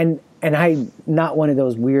 And I'm not one of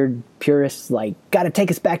those weird purists like, got to take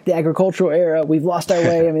us back to the agricultural era. We've lost our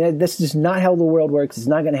way. I mean, that's just not how the world works. It's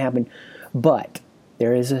not going to happen. But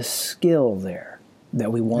there is a skill there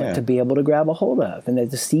that we want to be able to grab a hold of, and that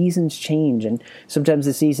the seasons change, and sometimes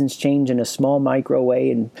the seasons change in a small micro way,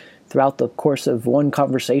 and throughout the course of one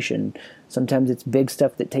conversation. Sometimes it's big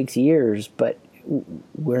stuff that takes years, but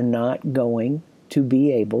we're not going to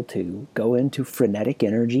be able to go into frenetic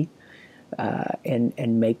energy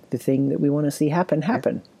and make the thing that we want to see happen.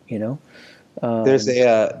 There's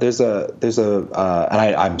and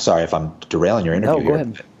I'm sorry if I'm derailing your interview. No, go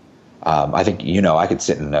ahead. I think I could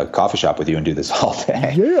sit in a coffee shop with you and do this all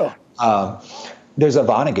day. Yeah. There's a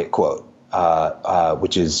Vonnegut quote,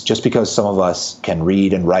 which is, just because some of us can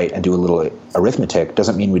read and write and do a little arithmetic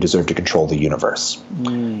doesn't mean we deserve to control the universe.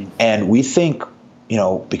 And we think,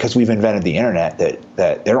 because we've invented the internet,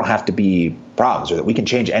 that there don't have to be problems, or that we can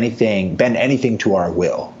change anything, bend anything to our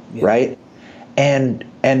will, right? And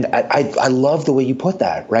I love the way you put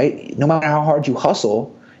that, right? No matter how hard you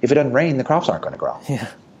hustle, if it doesn't rain, the crops aren't going to grow. Yeah.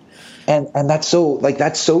 And that's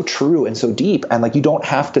so true and so deep. And you don't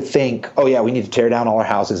have to think, oh yeah, we need to tear down all our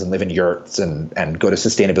houses and live in yurts and go to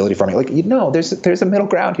sustainability farming. There's a middle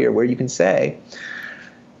ground here where you can say,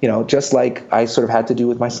 just like I sort of had to do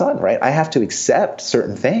with my son, right? I have to accept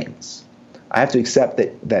certain things. I have to accept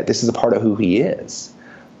that this is a part of who he is.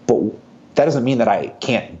 But that doesn't mean that I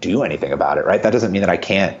can't do anything about it, right? That doesn't mean that I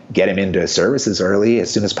can't get him into services early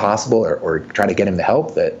as soon as possible, or try to get him the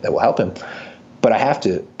help that will help him. But I have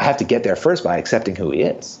to get there first by accepting who he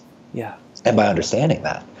is. Yeah. And by understanding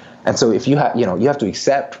that. And so if you have to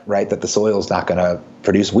accept, right, that the soil is not going to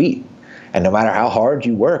produce wheat. And no matter how hard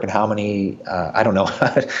you work and how many, I don't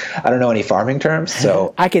know any farming terms,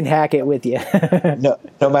 so I can hack it with you.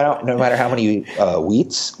 no matter how many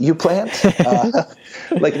wheats you plant,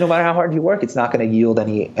 no matter how hard you work, it's not going to yield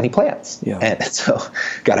any plants. Yeah. And so,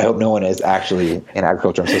 God, I hope no one is actually in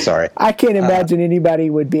agriculture. I'm so sorry. I can't imagine anybody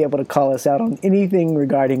would be able to call us out on anything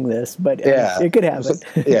regarding this, but it could happen.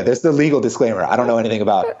 There's the legal disclaimer. I don't know anything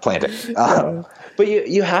about planting. But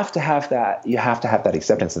you have to have that. You have to have that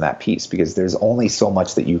acceptance and that peace, because there's only so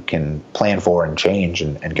much that you can plan for and change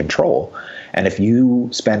and control. And if you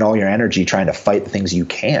spend all your energy trying to fight the things you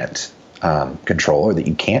can't control, or that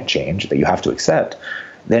you can't change, that you have to accept,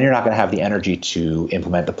 then you're not going to have the energy to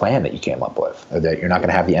implement the plan that you came up with, or that you're not going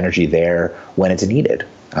to have the energy there when it's needed,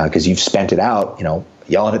 because you've spent it out,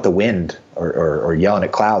 yelling at the wind or yelling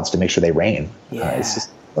at clouds to make sure they rain. Yeah.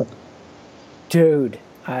 Dude,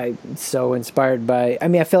 I'm so inspired by. I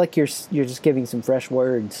mean, I feel like you're just giving some fresh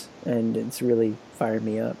words, and it's really fired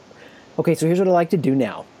me up. Okay, so here's what I like to do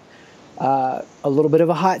now. A little bit of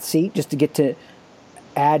a hot seat, just to get to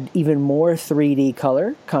add even more 3D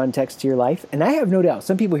color context to your life. And I have no doubt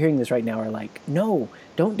some people hearing this right now are like, "No,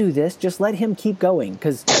 don't do this. Just let him keep going,"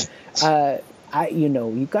 because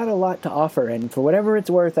you've got a lot to offer. And for whatever it's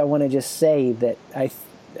worth, I want to just say that I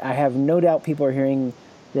have no doubt people are hearing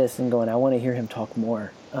this and going, I want to hear him talk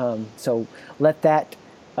more. So let that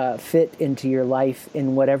fit into your life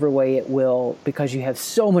in whatever way it will, because you have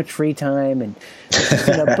so much free time and just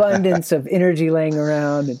an abundance of energy laying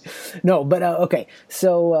around. Okay.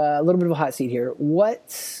 So a little bit of a hot seat here.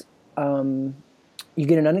 What's you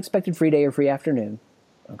get an unexpected free day or free afternoon.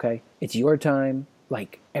 Okay, it's your time.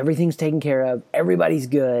 Like everything's taken care of. Everybody's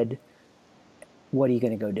good. What are you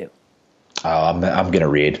going to go do? Oh, I'm going to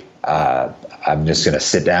read. I'm just going to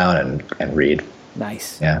sit down and read.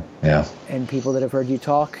 Nice. Yeah. And people that have heard you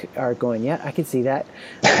talk are going, yeah, I can see that.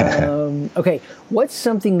 Okay, what's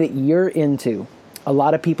something that you're into? A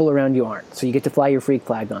lot of people around you aren't. So you get to fly your freak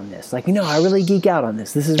flag on this. Like, I really geek out on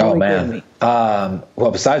this. This is really cool to me.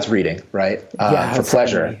 Well, besides reading, right? For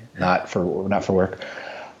pleasure, not for work.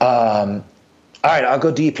 All right, I'll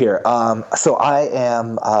go deep here. So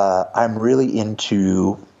I'm really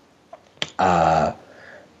into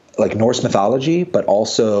like Norse mythology, but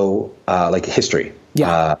also like history.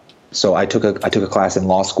 Yeah. So I took a class in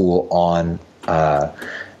law school on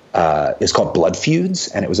it's called Blood Feuds,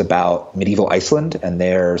 and it was about medieval Iceland and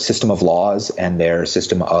their system of laws and their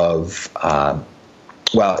system of I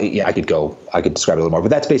could describe it a little more, but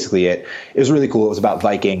that's basically it. It was really cool. It was about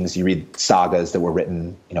Vikings. You read sagas that were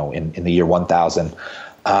written, in the year 1000.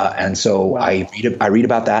 And so wow. I read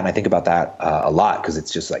about that, and I think about that a lot, because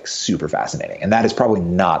it's just like super fascinating. And that is probably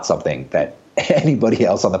not something that anybody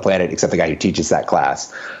else on the planet, except the guy who teaches that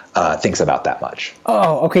class, thinks about that much.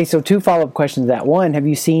 Oh, okay. So 2 follow-up questions to that. One, have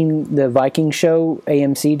you seen the Viking show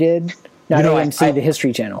AMC did? Not AMC, the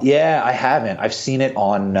History Channel. Yeah, I haven't. I've seen it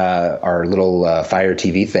on our little Fire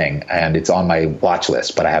TV thing, and it's on my watch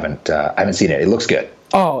list, but I haven't seen it. It looks good.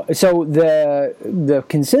 Oh, so the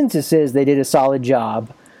consensus is they did a solid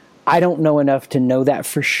job. I don't know enough to know that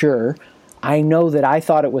for sure. I know that I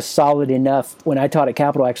thought it was solid enough when I taught at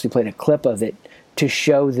Capitol. I actually played a clip of it to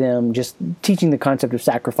show them just teaching the concept of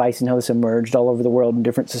sacrifice and how this emerged all over the world in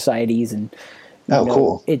different societies. And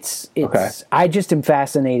cool. It's okay. I just am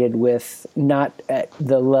fascinated with, not at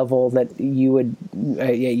the level that you would,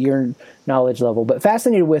 your knowledge level, but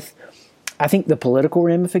fascinated with, I think, the political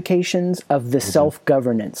ramifications of the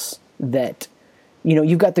self-governance that,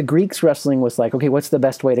 you've got the Greeks wrestling with, like, okay, what's the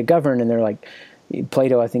best way to govern? And they're like,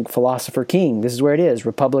 Plato, I think, philosopher king, this is where it is.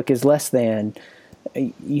 Republic is less than,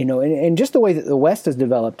 and just the way that the West has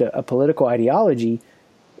developed a political ideology,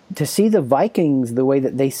 to see the Vikings, the way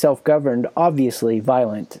that they self-governed, obviously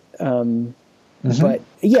violent. But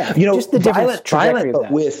yeah, just the different trajectory of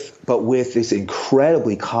that. But with this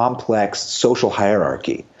incredibly complex social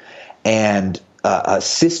hierarchy and a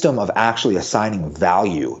system of actually assigning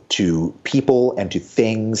value to people and to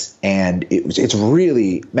things. And it's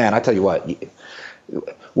really, man, I tell you what,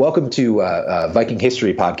 welcome to Viking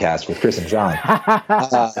History Podcast with Chris and John.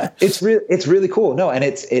 It's really cool. No, and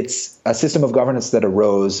it's a system of governance that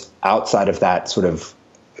arose outside of that sort of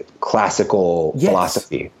classical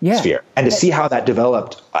philosophy sphere, and to see how that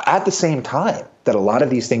developed at the same time that a lot of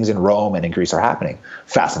these things in Rome and in Greece are happening.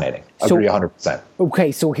 Fascinating. Agree 100%.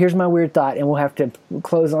 Okay, so here's my weird thought, and we'll have to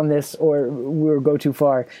close on this or we'll go too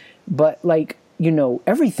far. But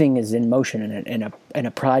everything is in motion in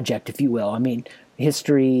a project, if you will. I mean,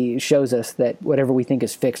 history shows us that whatever we think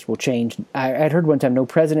is fixed will change. I'd heard one time, no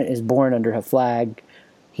president is born under a flag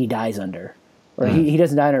he dies under. Or he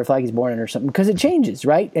doesn't die under a flag, he's born under something. Because it changes,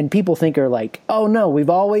 right? And people think are like, oh no, we've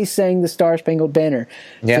always sang the Star-Spangled Banner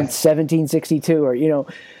since 1762, or,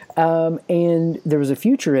 and there was a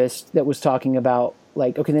futurist that was talking about,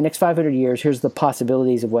 like, okay, the next 500 years, here's the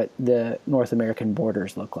possibilities of what the North American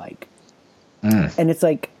borders look like. And it's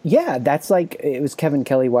like, yeah, that's like, it was Kevin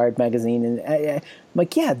Kelly, Wired Magazine, and I'm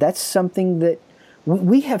like, yeah, that's something that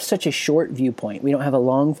we have such a short viewpoint. We don't have a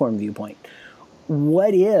long-form viewpoint.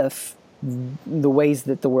 What if the ways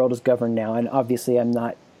that the world is governed now, and obviously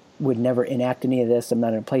would never enact any of this, I'm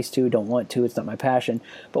not in a place to, don't want to, it's not my passion,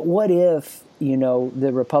 but what if,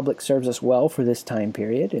 the Republic serves us well for this time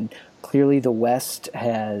period, and clearly the West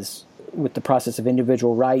has, with the process of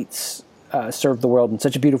individual rights, served the world in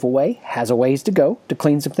such a beautiful way, has a ways to go to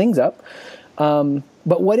clean some things up.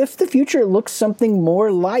 But what if the future looks something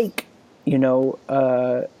more like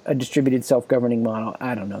a distributed self-governing model.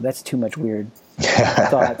 I don't know. That's too much weird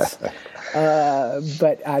thoughts.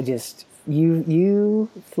 But I just, you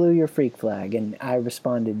flew your freak flag, and I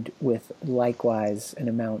responded with likewise an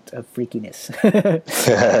amount of freakiness.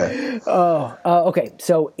 Okay.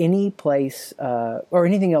 So any place or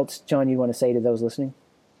anything else, John, you want to say to those listening?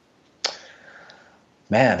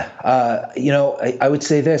 Man, I would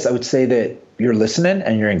say this. I would say that you're listening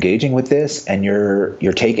and you're engaging with this, and you're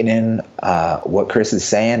taking in what Chris is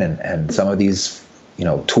saying and some of these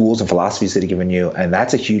tools and philosophies that he's given you, and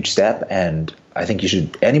that's a huge step. And I think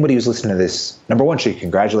anybody who's listening to this, number one, should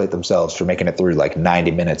congratulate themselves for making it through like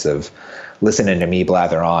 90 minutes of listening to me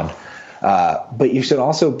blather on. But you should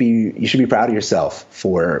also be proud of yourself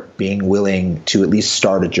for being willing to at least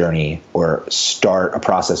start a journey or start a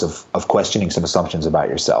process of questioning some assumptions about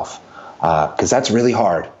yourself. Because that's really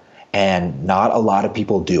hard, and not a lot of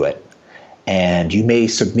people do it. And you may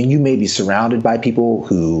be surrounded by people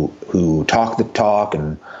who talk the talk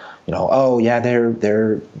and,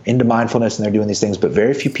 they're into mindfulness and they're doing these things, but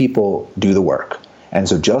very few people do the work. And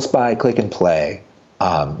so just by click and play,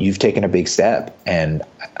 you've taken a big step. And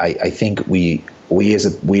I think we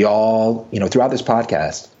all, throughout this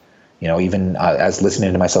podcast, even as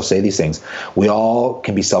listening to myself say these things, we all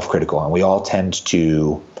can be self-critical, and we all tend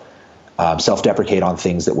to self-deprecate on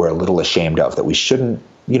things that we're a little ashamed of, that we shouldn't,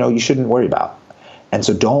 you shouldn't worry about. And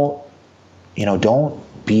so don't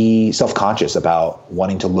be self-conscious about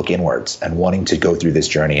wanting to look inwards and wanting to go through this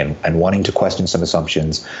journey and wanting to question some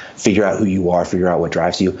assumptions, figure out who you are, figure out what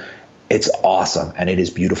drives you. It's awesome, and it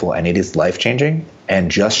is beautiful, and it is life-changing,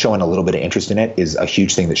 and just showing a little bit of interest in it is a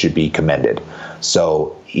huge thing that should be commended.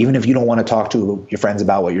 So even if you don't want to talk to your friends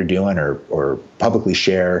about what you're doing or publicly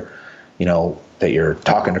share, that you're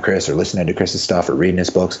talking to Chris or listening to Chris's stuff or reading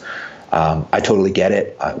his books, I totally get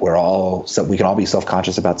it. We can all be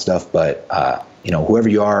self-conscious about stuff, but whoever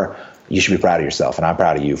you are, you should be proud of yourself, and I'm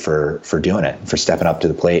proud of you for doing it, for stepping up to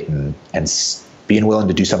the plate and being willing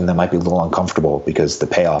to do something that might be a little uncomfortable, because the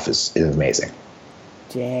payoff is amazing.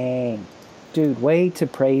 Dang. Dude, way to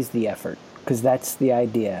praise the effort, because that's the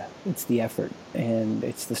idea. It's the effort, and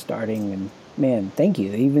it's the starting, and man, thank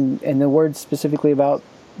you. And the words specifically about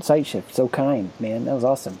SiteShift, so kind, man. That was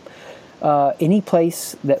awesome. Any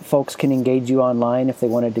place that folks can engage you online if they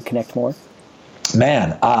wanted to connect more?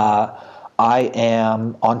 Man, I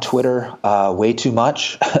am on Twitter way too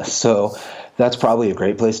much, so that's probably a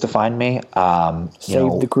great place to find me.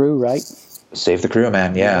 Save the Crew, right? Save the Crew,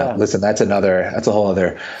 man. Yeah. Listen, that's a whole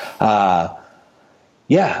other.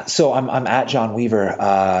 So I'm at John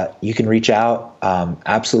Weaver. You can reach out.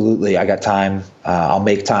 Absolutely, I got time. I'll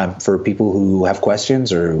make time for people who have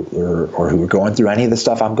questions or who are going through any of the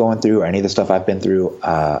stuff I'm going through or any of the stuff I've been through.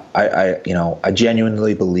 I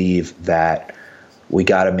genuinely believe that we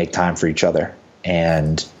got to make time for each other.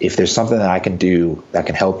 And if there's something that I can do that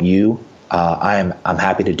can help you, I'm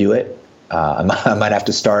happy to do it. I might have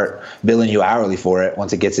to start billing you hourly for it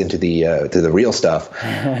once it gets into the real stuff.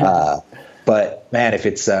 But man, if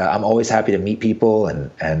it's, I'm always happy to meet people,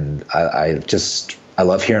 and I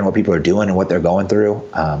love hearing what people are doing and what they're going through.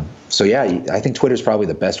 So yeah, I think Twitter is probably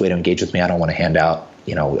the best way to engage with me. I don't want to hand out,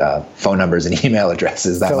 phone numbers and email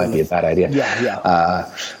addresses. That might be a bad idea.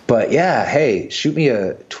 But yeah, hey, shoot me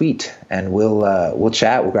a tweet and we'll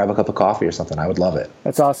chat. We'll grab a cup of coffee or something. I would love it.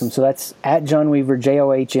 That's awesome. So that's at John Weaver,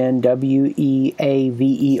 JohnWeaver,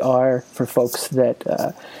 for folks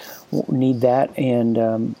that need that.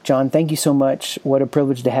 And John, thank you so much. What a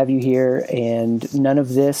privilege to have you here. And none of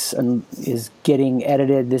this is getting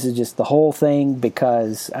edited. This is just the whole thing,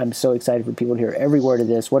 because I'm so excited for people to hear every word of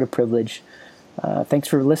this. What a privilege. Thanks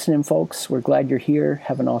for listening, folks. We're glad you're here.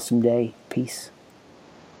 Have an awesome day. Peace.